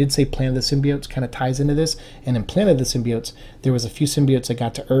that, because they did say Planet of the Symbiotes kind of ties into this. And in Planet of the Symbiotes, there was a few symbiotes that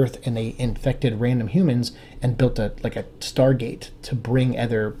got to Earth, and they infected random humans and built a Stargate to bring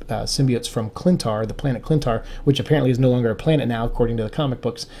other symbiotes from Clintar, the planet Clintar, which apparently is no longer a planet now according to the comic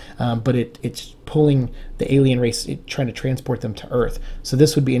books, but it's pulling the alien race, trying to transport them to Earth. So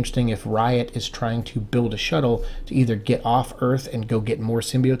this would be interesting if Riot is trying to build a shuttle to either get off Earth and go get more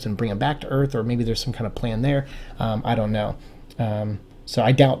symbiotes and bring them back to Earth, or maybe there's some kind of plan there. I don't know. So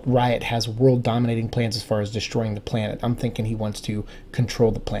I doubt Riot has world-dominating plans as far as destroying the planet. I'm thinking he wants to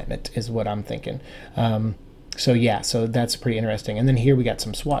control the planet, is what I'm thinking. So yeah, so that's pretty interesting. And then here we got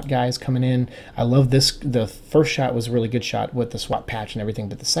some SWAT guys coming in. I love this. The first shot was a really good shot with the SWAT patch and everything,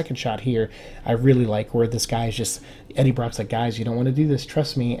 but the second shot here I really like, where this guy is just, Eddie Brock's like, guys, you don't want to do this,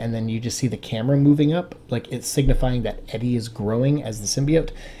 trust me. And then you just see the camera moving up, like it's signifying that Eddie is growing as the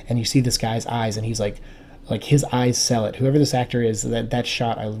symbiote, and you see this guy's eyes, and he's like his eyes sell it. Whoever this actor is, that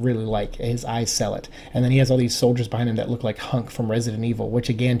shot I really like. His eyes sell it. And then he has all these soldiers behind him that look like Hunk from Resident Evil, which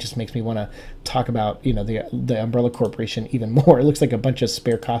again just makes me want to talk about the Umbrella Corporation even more. It looks like a bunch of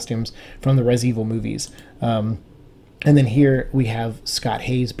spare costumes from the Res Evil movies. And then here we have Scott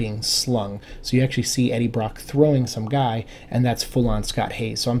Hayes being slung. So you actually see Eddie Brock throwing some guy, and that's full-on Scott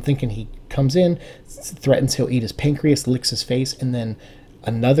Hayes. So I'm thinking he comes in, threatens he'll eat his pancreas, licks his face, and then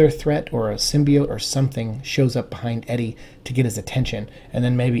another threat or a symbiote or something shows up behind Eddie to get his attention, and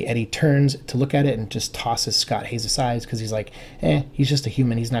then maybe Eddie turns to look at it and just tosses Scott Hayes aside because he's like, he's just a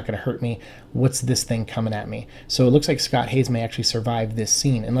human, he's not going to hurt me, what's this thing coming at me? So it looks like Scott Hayes may actually survive this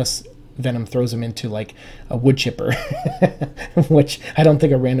scene, unless Venom throws him into like a wood chipper, which I don't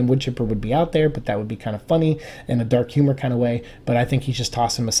think a random wood chipper would be out there, but that would be kind of funny in a dark humor kind of way. But I think he's just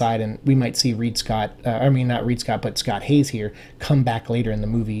tossing him aside, and we might see not Reed Scott, but Scott Hayes here come back later in the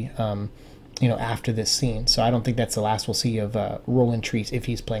movie, after this scene. So I don't think that's the last we'll see of Roland Treese, if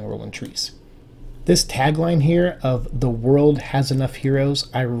he's playing Roland Treese. This tagline here of "the world has enough heroes,"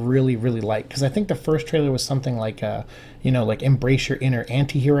 I really, really like, because I think the first trailer was something like, like embrace your inner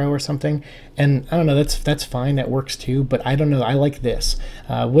anti-hero or something. And I don't know, that's fine, that works too. But I don't know, I like this.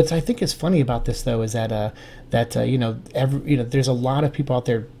 What I think is funny about this though is that there's a lot of people out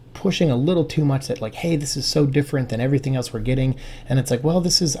there pushing a little too much that like, hey, this is so different than everything else we're getting. And it's like, well,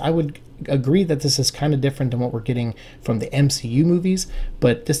 I would agree that this is kind of different than what we're getting from the MCU movies,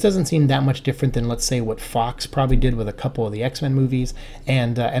 but this doesn't seem that much different than, let's say, what Fox probably did with a couple of the X-Men movies,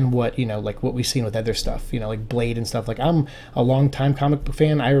 and what, like what we've seen with other stuff, like Blade and stuff. Like, I'm a long time comic book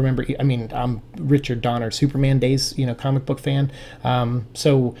fan. I remember, I'm Richard Donner Superman days, comic book fan.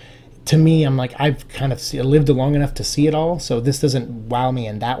 So to me, I'm like, I've kind of lived long enough to see it all, so this doesn't wow me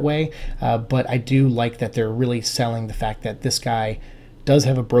in that way. But I do like that they're really selling the fact that this guy does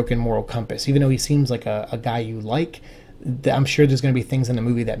have a broken moral compass. Even though he seems like a guy you like, I'm sure there's going to be things in the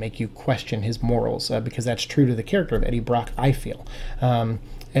movie that make you question his morals, because that's true to the character of Eddie Brock, I feel.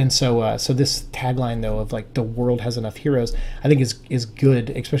 And so this tagline, though, of like, the world has enough heroes, I think is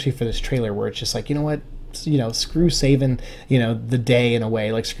good, especially for this trailer, where it's just like, you know what? Screw saving, the day in a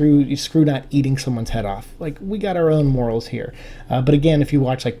way. Like, screw not eating someone's head off. Like, we got our own morals here. But again, if you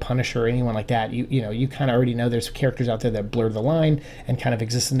watch like Punisher or anyone like that, you kind of already know there's characters out there that blur the line and kind of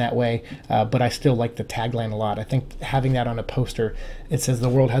exist in that way. But I still like the tagline a lot. I think having that on a poster, it says the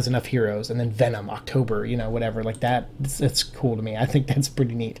world has enough heroes, and then Venom, October, whatever, like that, it's cool to me. I think that's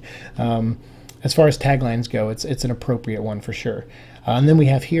pretty neat. As far as taglines go, it's an appropriate one for sure. And then we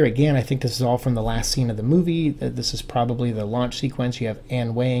have here, again, I think this is all from the last scene of the movie. This is probably the launch sequence. You have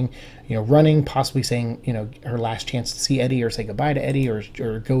Anne Wang, running, possibly saying, her last chance to see Eddie, or say goodbye to Eddie,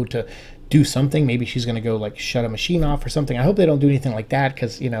 or go to do something. Maybe she's going to go like shut a machine off or something. I hope they don't do anything like that,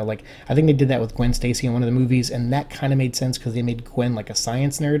 because I think they did that with Gwen Stacy in one of the movies, and that kind of made sense because they made Gwen like a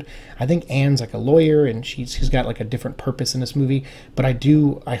science nerd. I think Anne's like a lawyer, and she's got like a different purpose in this movie. But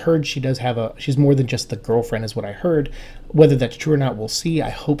I heard she does have she's more than just the girlfriend, is what I heard. Whether that's true or not, we'll see.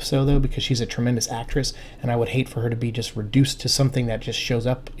 I hope so, though, because she's a tremendous actress, and I would hate for her to be just reduced to something that just shows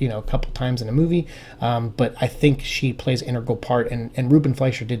up, a couple times in a movie. But I think she plays an integral part, and Ruben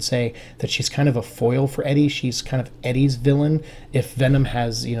Fleischer did say that she's kind of a foil for Eddie. She's kind of Eddie's villain. If Venom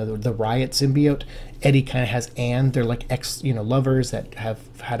has, the Riot symbiote, Eddie kind of has Anne. They're like lovers that have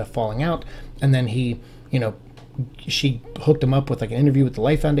had a falling out, and then he, she hooked him up with like an interview with the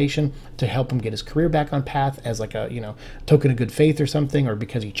Life Foundation to help him get his career back on path as like a token of good faith or something, or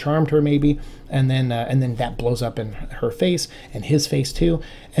because he charmed her maybe, and then that blows up in her face and his face too.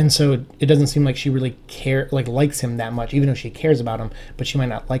 And so it doesn't seem like she really likes him that much, even though she cares about him, but she might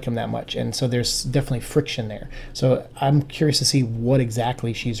not like him that much. And so there's definitely friction there. So I'm curious to see what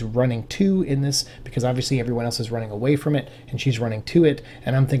exactly she's running to in this, because obviously everyone else is running away from it and she's running to it,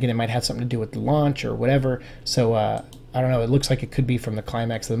 and I'm thinking it might have something to do with the launch or whatever. So I don't know, it looks like it could be from the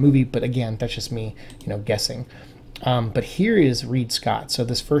climax of the movie, but again, that's just me guessing. But here is Reed Scott. So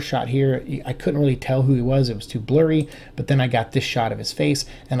this first shot here, I couldn't really tell who he was. It was too blurry. But then I got this shot of his face,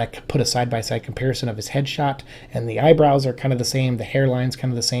 and I put a side-by-side comparison of his headshot, and the eyebrows are kind of the same. The hairline's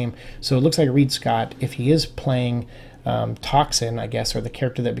kind of the same. So it looks like Reed Scott, if he is playing Toxin, I guess, or the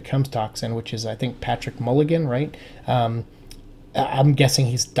character that becomes Toxin, which is, I think, Patrick Mulligan, right? I'm guessing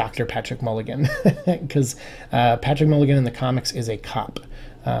he's Dr. Patrick Mulligan, because Patrick Mulligan in the comics is a cop.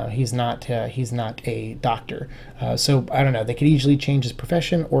 He's not a doctor. So I don't know. They could easily change his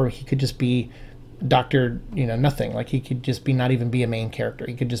profession, or he could just be Dr. Nothing. Like, he could just not even be a main character.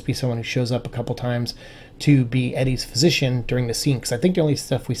 He could just be someone who shows up a couple times to be Eddie's physician during the scene. Because I think the only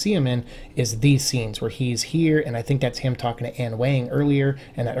stuff we see him in is these scenes where he's here, and I think that's him talking to Anne Wang earlier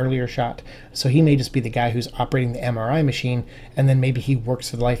in that earlier shot. So he may just be the guy who's operating the MRI machine, and then maybe he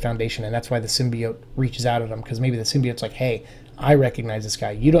works for the Life Foundation, and that's why the symbiote reaches out at him, because maybe the symbiote's like, hey, I recognize this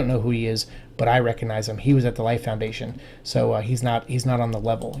guy. You don't know who he is, but I recognize him. He was at the Life Foundation, so he's not on the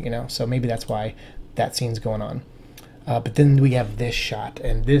level, So maybe that's why that scene's going on. But then we have this shot,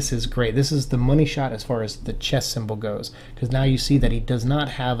 and this is great. This is the money shot as far as the chest symbol goes, because now you see that he does not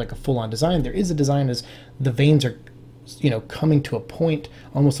have like a full-on design. There is a design as the veins are you know, coming to a point,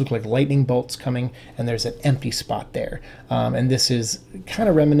 almost look like lightning bolts coming, and there's an empty spot there. And this is kind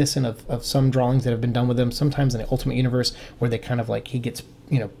of reminiscent of some drawings that have been done with him, sometimes in the Ultimate Universe, where they kind of like, he gets,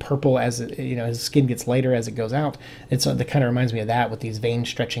 you know, purple as it, you know, his skin gets lighter as it goes out. It's that kind of reminds me of that, with these veins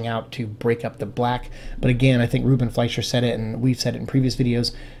stretching out to break up the black. But again, I think Ruben Fleischer said it, and we've said it in previous videos,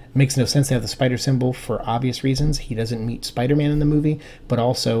 it makes no sense to have the spider symbol for obvious reasons. He doesn't meet Spider-Man in the movie, but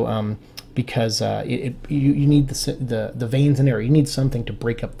also because you need the veins in there. You need something to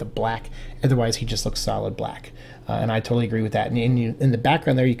break up the black. Otherwise, he just looks solid black. And I totally agree with that. And in the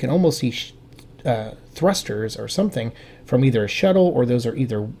background there, you can almost see thrusters or something from either a shuttle, or those are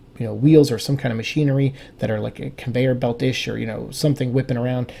either, you know, wheels or some kind of machinery that are like a conveyor belt-ish, or, you know, something whipping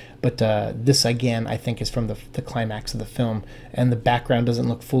around. But this, again, I think is from the climax of the film, and the background doesn't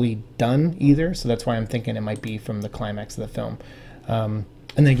look fully done either, so that's why I'm thinking it might be from the climax of the film. And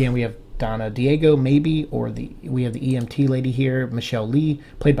then again, we have Donna Diego, maybe, or we have the EMT lady here, Michelle Lee,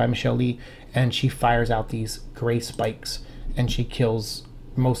 played by Michelle Lee, and she fires out these gray spikes, and she kills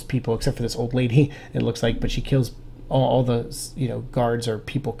most people except for this old lady, it looks like, but she kills all the, you know, guards or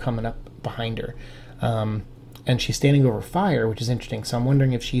people coming up behind her. And she's standing over fire, which is interesting. So I'm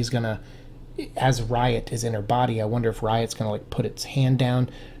wondering if she's gonna, as Riot is in her body, I wonder if Riot's gonna like put its hand down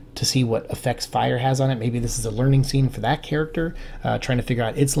to see what effects fire has on it. Maybe this is a learning scene for that character, trying to figure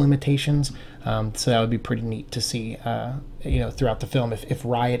out its limitations. So that would be pretty neat to see, you know, throughout the film, if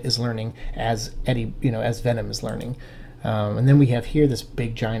Riot is learning as Eddie, you know, as Venom is learning. And then we have here this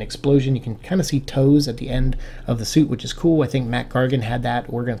big giant explosion. You can kind of see toes at the end of the suit, which is cool. I think Matt Gargan had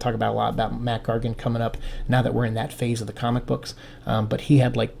that. We're going to talk about a lot about Matt Gargan coming up now that we're in that phase of the comic books. But he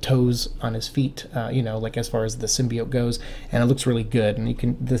had like toes on his feet, you know, like as far as the symbiote goes, and it looks really good. And you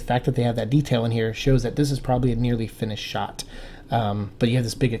can, the fact that they have that detail in here shows that this is probably a nearly finished shot. But you have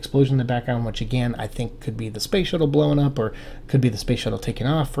this big explosion in the background, which again I think could be the space shuttle blowing up, or could be the space shuttle taking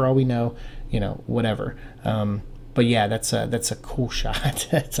off for all we know, you know, whatever. But yeah, that's a cool shot.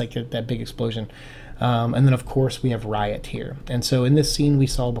 It's like that big explosion. And then of course we have Riot here. And so in this scene we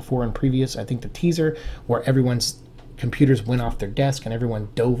saw before in previous, I think the teaser, where everyone's computers went off their desk and everyone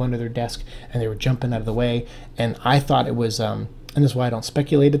dove under their desk and they were jumping out of the way. And I thought it was, and this is why I don't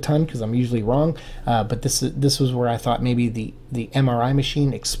speculate a ton, because I'm usually wrong, but this was where I thought maybe the MRI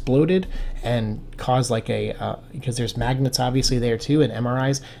machine exploded and caused like a, because there's magnets obviously there too in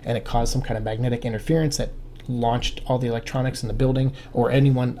MRIs, and it caused some kind of magnetic interference that launched all the electronics in the building, or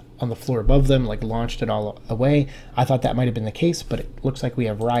anyone on the floor above them, like launched it all away. I thought that might have been the case, but it looks like we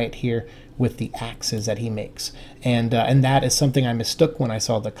have Riot here with the axes that he makes, and that is something I mistook when I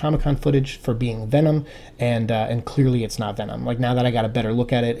saw the Comic-Con footage for being Venom, and clearly it's not Venom. Like, now that I got a better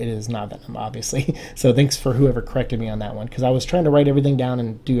look at it, it is not Venom, obviously. So thanks for whoever corrected me on that one, because I was trying to write everything down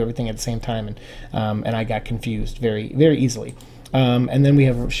and do everything at the same time, and I got confused very, very easily. And then we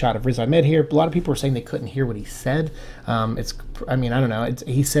have a shot of Riz Ahmed here. A lot of people were saying they couldn't hear what he said. I mean, I don't know.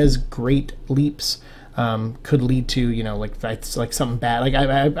 He says great leaps could lead to, you know, like that's like something bad. Like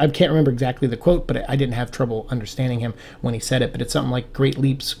I can't remember exactly the quote, but I didn't have trouble understanding him when he said it. But it's something like great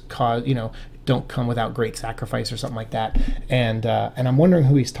leaps cause, you know, don't come without great sacrifice, or something like that. And I'm wondering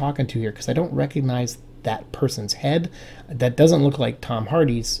who he's talking to here, because I don't recognize that person's head. That doesn't look like Tom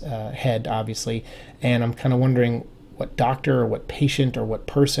Hardy's head, obviously. And I'm kind of wondering what doctor or what patient or what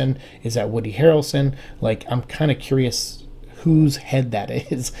person. Is that Woody Harrelson? Like, I'm kind of curious whose head that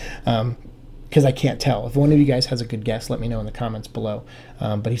is, because I can't tell. If one of you guys has a good guess, let me know in the comments below.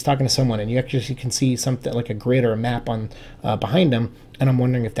 But he's talking to someone, and you actually can see something like a grid or a map on behind him, and I'm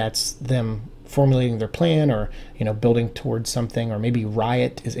wondering if that's them formulating their plan, or, you know, building towards something, or maybe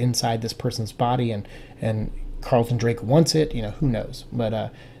Riot is inside this person's body and Carlton Drake wants it. You know, who knows?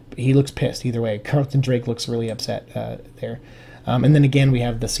 But he looks pissed either way. Carlton Drake looks really upset there. And then again, we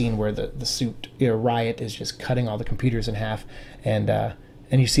have the scene where the suit, you know, Riot is just cutting all the computers in half, and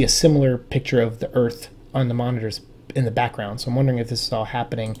you see a similar picture of the Earth on the monitors in the background. So I'm wondering if this is all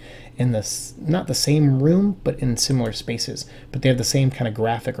happening in this, not the same room, but in similar spaces. But they have the same kind of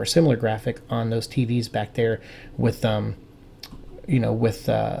graphic or similar graphic on those TVs back there with, you know, with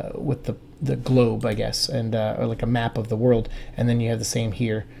the globe, I guess, and or like a map of the world. And then you have the same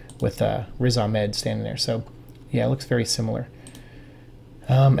here with Riz Ahmed standing there. So yeah, it looks very similar.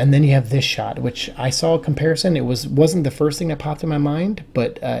 And then you have this shot, which I saw a comparison. It wasn't the first thing that popped in my mind,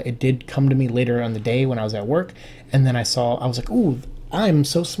 but it did come to me later on the day when I was at work. And then I was like, ooh, I'm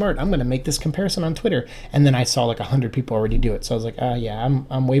so smart. I'm going to make this comparison on Twitter. And then I saw like 100 people already do it. So I was like, yeah,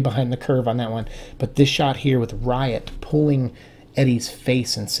 I'm way behind the curve on that one. But this shot here with Riot pulling Eddie's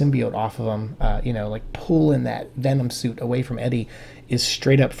face and symbiote off of him, you know, like pulling that Venom suit away from Eddie, is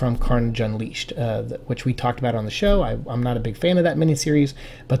straight up from Carnage Unleashed, which we talked about on the show. I'm not a big fan of that miniseries,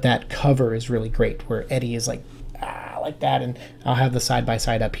 but that cover is really great, where Eddie is like, like that, and I'll have the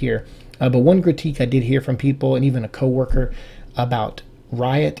side-by-side up here. But one critique I did hear from people, and even a coworker, about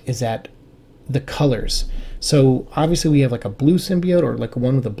Riot is that the colors. So obviously we have like a blue symbiote, or like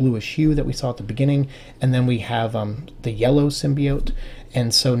one with a bluish hue that we saw at the beginning, and then we have the yellow symbiote,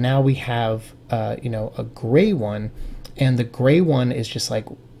 and so now we have you know, a gray one, and the gray one is just like,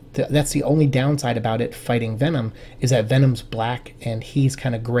 that's the only downside about it fighting Venom, is that Venom's black and he's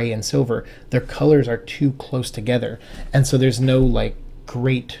kind of gray and silver. Their colors are too close together, and so there's no like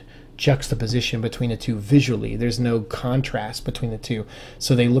great juxtaposition between the two visually. There's no contrast between the two,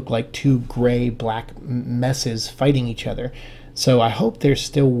 so they look like two gray black messes fighting each other. So I hope there's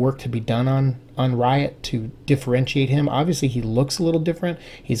still work to be done on Riot to differentiate him. Obviously he looks a little different.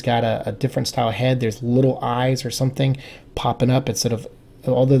 He's got a different style head. There's little eyes or something popping up instead of,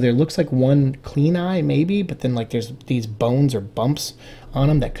 although there looks like one clean eye maybe, but then like there's these bones or bumps on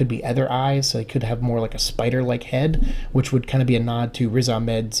him that could be other eyes, so he could have more like a spider-like head, which would kind of be a nod to Riz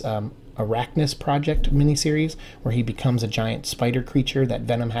Ahmed's Arachnus Project miniseries, where he becomes a giant spider creature that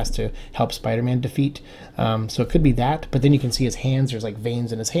Venom has to help Spider-Man defeat. So it could be that, but then you can see his hands, there's like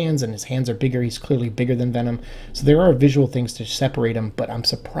veins in his hands, and his hands are bigger. He's clearly bigger than Venom. So there are visual things to separate him, but I'm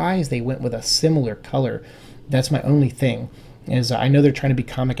surprised they went with a similar color. That's my only thing. Is I know they're trying to be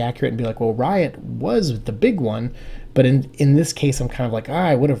comic accurate and be like, well, Riot was the big one, but in this case, I'm kind of like,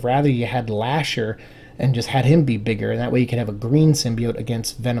 I would have rather you had Lasher and just had him be bigger, and that way you could have a green symbiote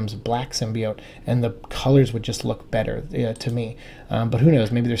against Venom's black symbiote, and the colors would just look better to me. But who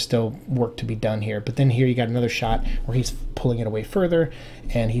knows, maybe there's still work to be done here. But then here you got another shot where he's pulling it away further,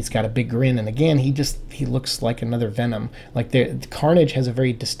 and he's got a big grin, and again, he looks like another Venom. Like the Carnage has a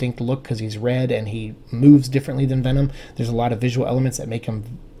very distinct look because he's red and he moves differently than Venom. There's a lot of visual elements that make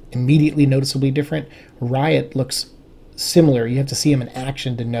him immediately noticeably different. Riot looks similar. You have to see him in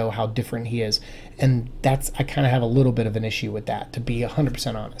action to know how different he is, and that's, I kind of have a little bit of an issue with that, to be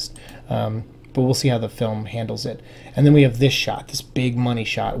 100% honest. But we'll see how the film handles it. And then we have this shot, this big money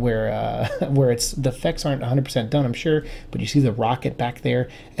shot, where it's, the effects aren't 100% done, I'm sure, but you see the rocket back there,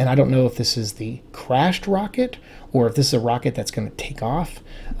 and I don't know if this is the crashed rocket or if this is a rocket that's going to take off.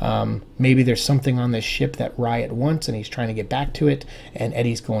 Maybe there's something on this ship that Riot wants, and he's trying to get back to it, and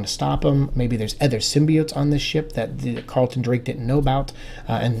Eddie's going to stop him. Maybe there's other symbiotes on this ship that Carlton Drake didn't know about,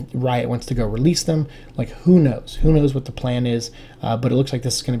 and Riot wants to go release them. Like, who knows? Who knows what the plan is? But it looks like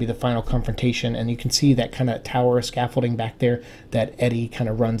this is going to be the final confrontation, and you can see that kind of tower scaffolding back there that Eddie kind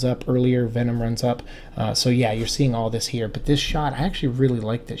of runs up earlier, Venom runs up. So yeah, you're seeing all this here. But this shot, I actually really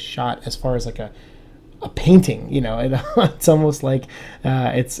like this shot as far as like a painting, you know. It's almost like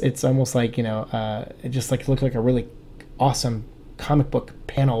it's almost like, you know, it just like looked like a really awesome comic book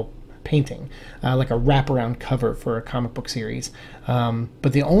panel painting, like a wraparound cover for a comic book series.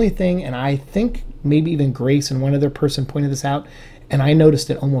 But the only thing, and I think maybe even Grace and one other person pointed this out, and I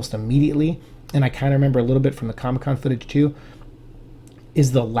noticed it almost immediately, and I kind of remember a little bit from the Comic-Con footage too,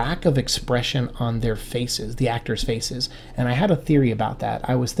 is the lack of expression on their faces, the actors' faces. And I had a theory about that.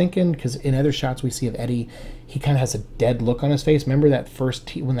 I was thinking, because in other shots we see of Eddie, he kind of has a dead look on his face. Remember that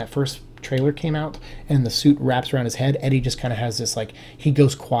when that first trailer came out and the suit wraps around his head, Eddie just kind of has this, like, he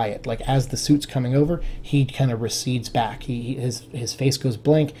goes quiet. Like, as the suit's coming over, he kind of recedes back. His face goes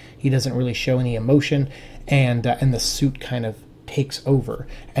blank. He doesn't really show any emotion, and the suit kind of takes over.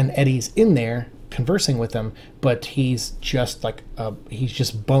 And Eddie's in there conversing with him, but he's just like he's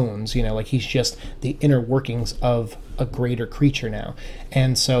just bones, you know, like he's just the inner workings of a greater creature now.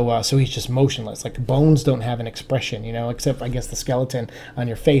 And so so he's just motionless. Like, bones don't have an expression, you know, except I guess the skeleton on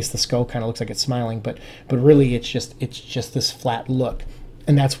your face, the skull kind of looks like it's smiling, but really it's just this flat look.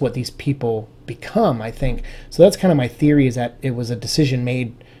 And that's what these people become, I think. So that's kind of my theory, is that it was a decision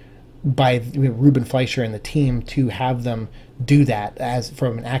made by Ruben Fleischer and the team to have them do that, as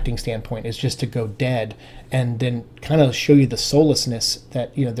from an acting standpoint, is just to go dead and then kind of show you the soullessness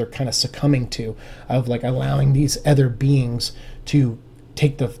that, you know, they're kind of succumbing to, of like allowing these other beings to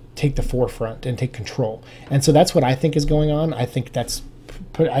take the forefront and take control. And so that's what I think is going on. I think that's,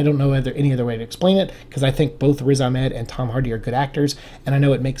 I don't know any other way to explain it, because I think both Riz Ahmed and Tom Hardy are good actors, and I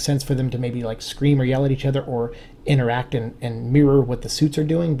know it makes sense for them to maybe like scream or yell at each other, or interact and mirror what the suits are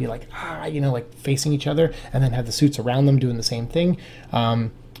doing, be like, you know, like facing each other, and then have the suits around them doing the same thing.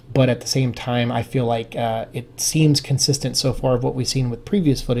 but at the same time, I feel like it seems consistent so far of what we've seen with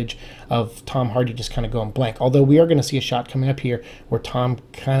previous footage of Tom Hardy just kind of going blank. Although we are going to see a shot coming up here where Tom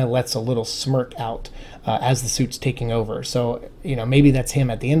kind of lets a little smirk out as the suit's taking over. So, you know, maybe that's him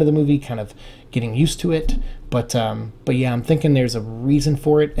at the end of the movie kind of getting used to it. But yeah, I'm thinking there's a reason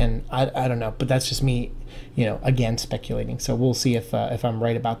for it, and I don't know. But that's just me, you know, again, speculating. So we'll see if I'm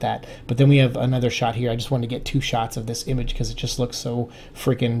right about that. But then we have another shot here. I just wanted to get 2 shots of this image because it just looks so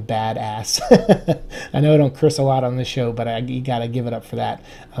freaking badass. I know I don't curse a lot on this show, but you got to give it up for that.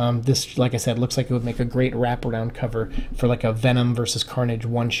 This, like I said, looks like it would make a great wraparound cover for like a Venom versus Carnage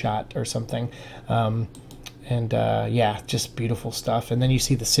one-shot or something. Yeah, just beautiful stuff. And then you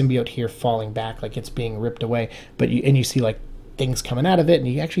see the symbiote here falling back like it's being ripped away. But you see like things coming out of it, and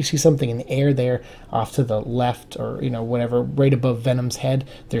you actually see something in the air there off to the left, or, you know, whatever, right above Venom's head.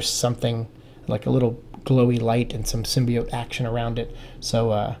 There's something like a little glowy light and some symbiote action around it.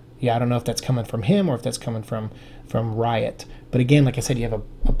 So yeah, I don't know if that's coming from him or if that's coming from Riot. But again, like I said, you have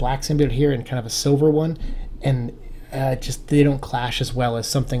a black symbiote here and kind of a silver one, and just they don't clash as well as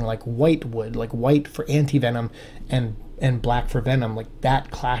something like white would. Like white for anti-Venom and black for Venom, like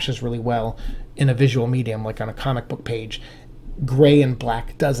that clashes really well in a visual medium, like on a comic book page. Gray and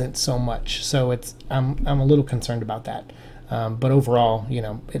black doesn't so much, so it's I'm a little concerned about that. But overall, you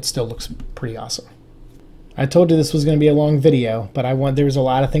know, it still looks pretty awesome. I told you this was going to be a long video, but there was a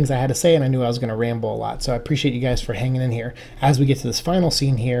lot of things I had to say, and I knew I was going to ramble a lot. So I appreciate you guys for hanging in here as we get to this final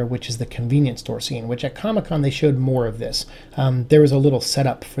scene here, which is the convenience store scene, which at Comic-Con they showed more of this. There was a little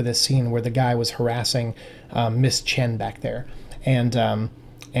setup for this scene where the guy was harassing Miss Chen back there,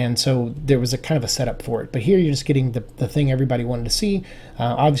 and so there was a kind of a setup for it. But here you're just getting the thing everybody wanted to see.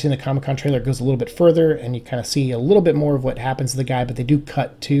 Obviously in the Comic-Con trailer it goes a little bit further, and you kind of see a little bit more of what happens to the guy, but they do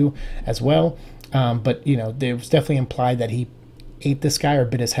cut too as well. But, you know, it was definitely implied that he ate this guy or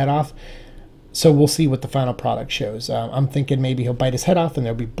bit his head off. So we'll see what the final product shows. I'm thinking maybe he'll bite his head off and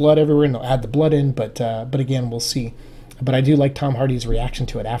there'll be blood everywhere and they'll add the blood in. But again, we'll see. But I do like Tom Hardy's reaction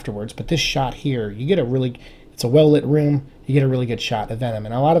to it afterwards. But this shot here, you get it's a well-lit room. You get a really good shot of Venom.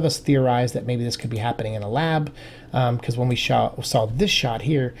 And a lot of us theorized that maybe this could be happening in a lab. Because when we saw this shot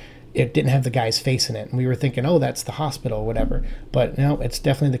here, it didn't have the guy's face in it, and we were thinking, oh, that's the hospital or whatever. But no, it's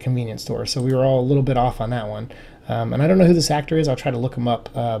definitely the convenience store. So we were all a little bit off on that one. And I don't know who this actor is. I'll try to look him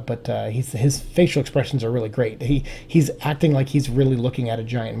up. But his facial expressions are really great. He's acting like he's really looking at a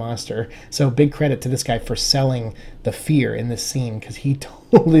giant monster. So big credit to this guy for selling the fear in this scene, because he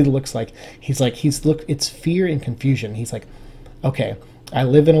totally looks like it's fear and confusion. He's like, okay, I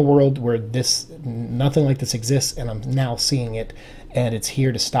live in a world where nothing like this exists, and I'm now seeing it, and it's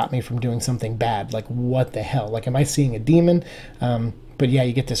here to stop me from doing something bad. Like, what the hell? Like, am I seeing a demon? But yeah,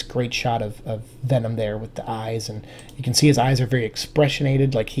 you get this great shot of Venom there with the eyes, and you can see his eyes are very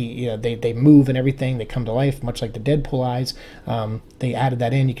expressionated. Like they move and everything. They come to life, much like the Deadpool eyes. They added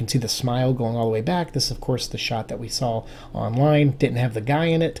that in. You can see the smile going all the way back. This is, of course, the shot that we saw online. Didn't have the guy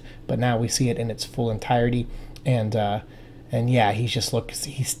in it, but now we see it in its full entirety. And yeah, he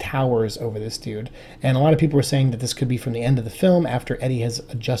towers over this dude. And a lot of people were saying that this could be from the end of the film after Eddie has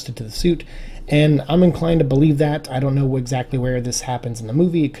adjusted to the suit. And I'm inclined to believe that. I don't know exactly where this happens in the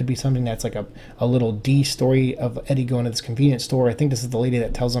movie. It could be something that's like a little D story of Eddie going to this convenience store. I think this is the lady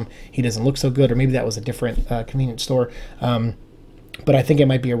that tells him he doesn't look so good, or maybe that was a different convenience store. But I think it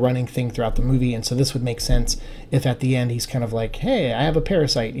might be a running thing throughout the movie, and so this would make sense if at the end he's kind of like, hey, I have a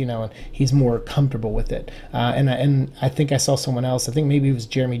parasite, you know, and he's more comfortable with it. And I think I saw someone else, I think maybe it was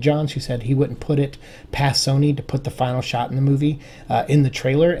Jeremy Johns, who said he wouldn't put it past Sony to put the final shot in the movie in the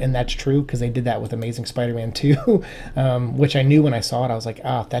trailer, and that's true, because they did that with Amazing Spider-Man 2, which I knew when I saw it. I was like,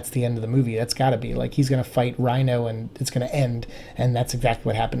 oh, that's the end of the movie. That's got to be. Like, he's going to fight Rhino, and it's going to end, and that's exactly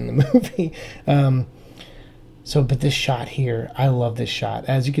what happened in the movie. But this shot here, I love this shot.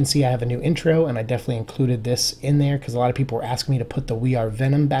 As you can see, I have a new intro, and I definitely included this in there because a lot of people were asking me to put the "We Are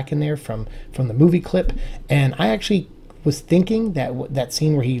Venom" back in there from the movie clip. And I actually was thinking that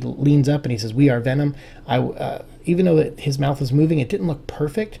scene where he leans up and he says, "We are Venom," even though his mouth was moving, it didn't look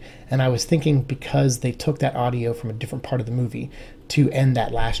perfect. And I was thinking because they took that audio from a different part of the movie to end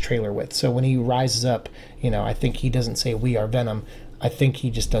that last trailer with. So when he rises up, you know, I think he doesn't say "We are Venom." I think he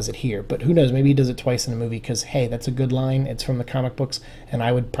just does it here. But who knows, maybe he does it twice in the movie because, hey, that's a good line. It's from the comic books, and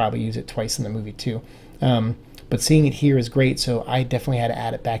I would probably use it twice in the movie too. But seeing it here is great, so I definitely had to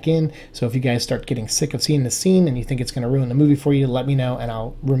add it back in. So if you guys start getting sick of seeing this scene and you think it's going to ruin the movie for you, let me know, and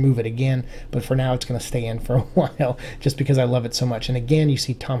I'll remove it again. But for now, it's going to stay in for a while just because I love it so much. And again, you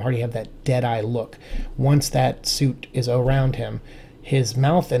see Tom Hardy have that dead-eye look. Once that suit is around him, his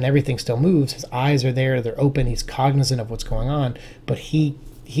mouth and everything still moves. His eyes are there. They're open. He's cognizant of what's going on, but he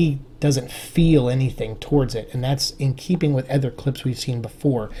he doesn't feel anything towards it, and that's in keeping with other clips we've seen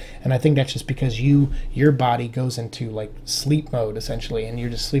before. And I think that's just because your body goes into like sleep mode essentially, and you're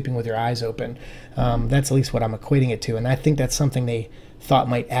just sleeping with your eyes open. That's at least what I'm equating it to, and I think that's something they thought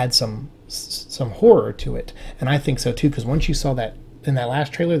might add some horror to it. And I think so too, because once you saw that in that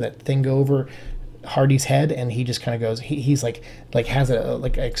last trailer, that thing go over Hardy's head, and he just kind of goes, he's like has a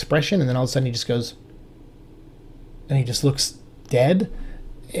like an expression, and then all of a sudden he just goes, and he just looks dead.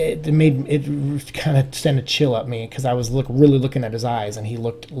 It kind of sent a chill up me, because I was really looking at his eyes, and he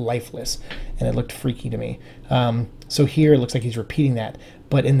looked lifeless, and it looked freaky to me. So here it looks like he's repeating that,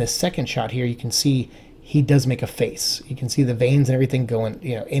 but in the second shot here, you can see he does make a face. You can see the veins and everything going,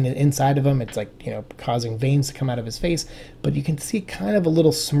 inside of him. It's like, causing veins to come out of his face, but you can see kind of a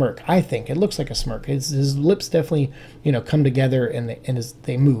little smirk. I think it looks like a smirk. His lips definitely, come together, and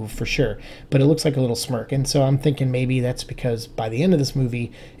they move for sure, but it looks like a little smirk. And so I'm thinking maybe that's because by the end of this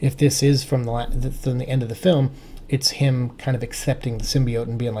movie, if this is from the end of the film, it's him kind of accepting the symbiote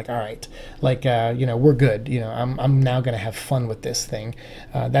and being like, all right, like, we're good. I'm now going to have fun with this thing.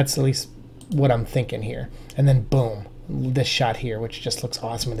 That's at least what I'm thinking here. And then boom, this shot here, which just looks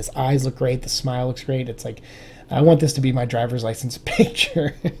awesome, and his eyes look great, the smile looks great. It's like, I want this to be my driver's license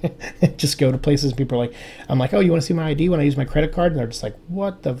picture. Just go to places, people are like, I'm like, oh, you want to see my ID when I use my credit card? And they're just like,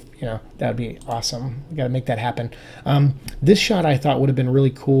 what the, that'd be awesome. You got to make that happen. This shot I thought would have been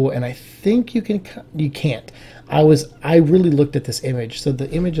really cool, and I think you can't. I really looked at this image. So the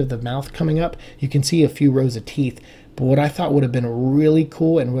image of the mouth coming up, you can see a few rows of teeth. But what I thought would have been really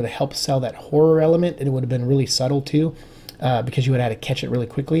cool and would have helped sell that horror element, and it would have been really subtle too, because you would have had to catch it really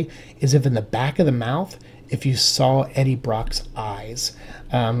quickly, is if in the back of the mouth, if you saw Eddie Brock's eyes.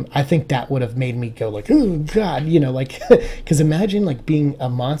 I think that would have made me go like, oh God, because imagine like being a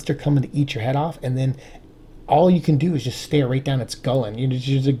monster coming to eat your head off, and then all you can do is just stare right down its gulling. You're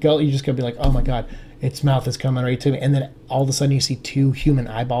just gonna be like, oh my God, its mouth is coming right to me, and then all of a sudden you see two human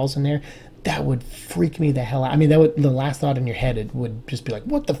eyeballs in there. That would freak me the hell out. I mean, the last thought in your head, it would just be like,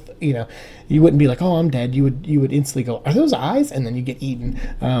 what the, you wouldn't be like, oh, I'm dead. You would instantly go, are those eyes? And then you get eaten.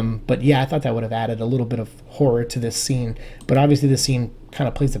 But yeah, I thought that would have added a little bit of horror to this scene. But obviously this scene kind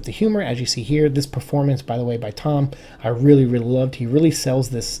of plays up the humor, as you see here. This performance, by the way, by Tom, I really, really loved. He really sells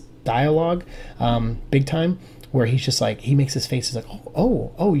this dialogue big time, where he's just like, he makes his face, he's like,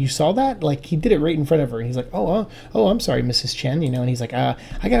 oh, you saw that? Like, he did it right in front of her, and he's like, oh, I'm sorry, Mrs. Chen, and he's like, I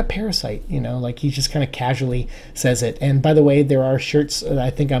got a parasite, like he just kind of casually says it. And by the way, there are shirts that I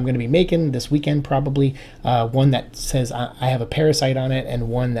think I'm going to be making this weekend, probably, one that says I have a parasite on it, and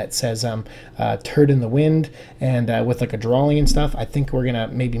one that says turd in the wind, and with like a drawing and stuff. I think we're going to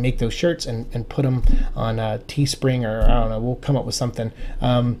maybe make those shirts and put them on Teespring, or I don't know, we'll come up with something.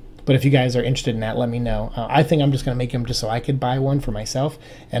 But if you guys are interested in that, let me know. I think I'm just going to make them just so I could buy one for myself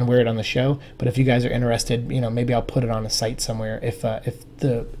and wear it on the show. But if you guys are interested, maybe I'll put it on a site somewhere if it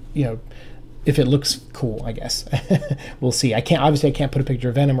looks cool, I guess. We'll see. I can't put a picture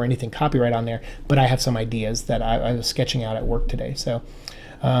of Venom or anything copyright on there, but I have some ideas that I was sketching out at work today. So,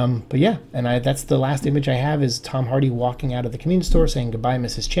 but yeah, and that's the last image I have, is Tom Hardy walking out of the convenience store saying goodbye,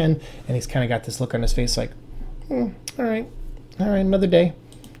 Mrs. Chen, and he's kind of got this look on his face like, all right, another day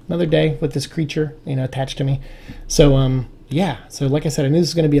with this creature, attached to me. So, yeah, so like I said, I knew this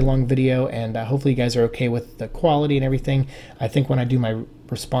was going to be a long video, and hopefully you guys are okay with the quality and everything. I think when I do my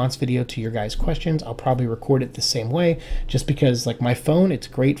response video to your guys' questions, I'll probably record it the same way, just because like my phone, it's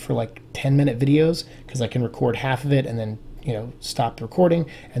great for like 10-minute videos, because I can record half of it and then stop recording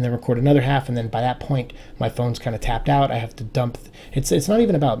and then record another half, and then by that point my phone's kind of tapped out. I have to dump. It's not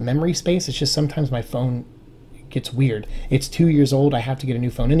even about memory space, it's just sometimes my phone gets weird. It's 2 years old. I have to get a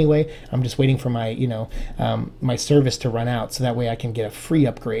new phone anyway. I'm just waiting for my my service to run out, so that way I can get a free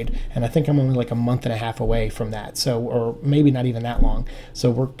upgrade, and I think I'm only like a month and a half away from that, so, or maybe not even that long.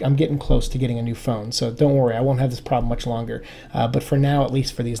 So I'm getting close to getting a new phone, so don't worry, I won't have this problem much longer. But for now, at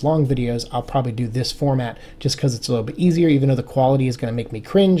least for these long videos, I'll probably do this format just because it's a little bit easier, even though the quality is going to make me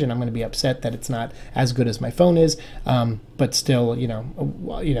cringe and I'm going to be upset that it's not as good as my phone is. But still, these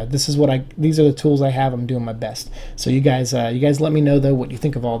are the tools I have. I'm doing my best. So you guys let me know though what you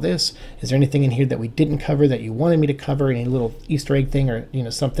think of all this. Is there anything in here that we didn't cover that you wanted me to cover? Any little Easter egg thing, or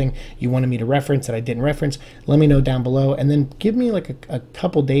something you wanted me to reference that I didn't reference? Let me know down below, and then give me like a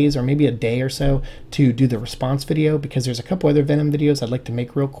couple days or maybe a day or so to do the response video, because there's a couple other Venom videos I'd like to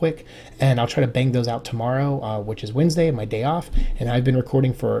make real quick, and I'll try to bang those out tomorrow, which is Wednesday, my day off. And I've been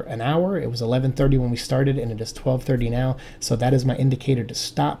recording for an hour. It was 11:30 when we started, and it is 12:30 now. So that is my indicator to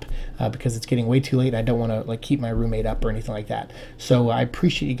stop, because it's getting way too late. I don't want to like keep keep my roommate up or anything like that. So I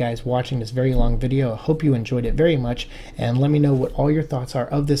appreciate you guys watching this very long video. I hope you enjoyed it very much, and let me know what all your thoughts are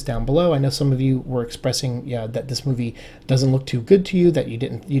of this down below. I know some of you were expressing that this movie doesn't look too good to you, that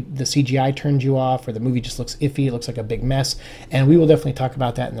the CGI turned you off, or the movie just looks iffy, it looks like a big mess, and we will definitely talk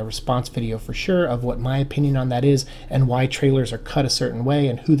about that in the response video for sure, of what my opinion on that is, and why trailers are cut a certain way,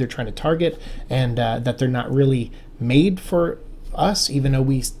 and who they're trying to target, and that they're not really made for us, even though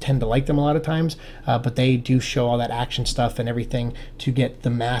we tend to like them a lot of times, but they do show all that action stuff and everything to get the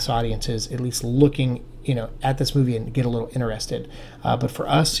mass audiences at least looking at this movie and get a little interested. But for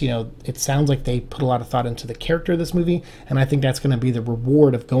us, it sounds like they put a lot of thought into the character of this movie, and I think that's going to be the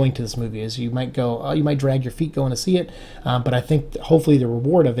reward of going to this movie. Is you might go, you might drag your feet going to see it, but I think hopefully the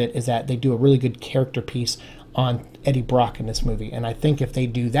reward of it is that they do a really good character piece on Eddie Brock in this movie. And I think if they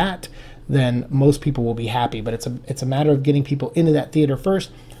do that, then most people will be happy. But it's a matter of getting people into that theater first.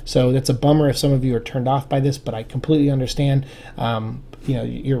 So that's a bummer if some of you are turned off by this, but I completely understand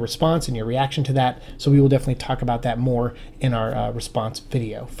your response and your reaction to that. So we will definitely talk about that more in our response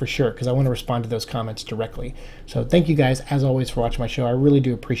video for sure, because I want to respond to those comments directly. So thank you guys, as always, for watching my show. I really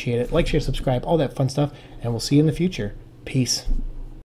do appreciate it. Like, share, subscribe, all that fun stuff, and we'll see you in the future. Peace.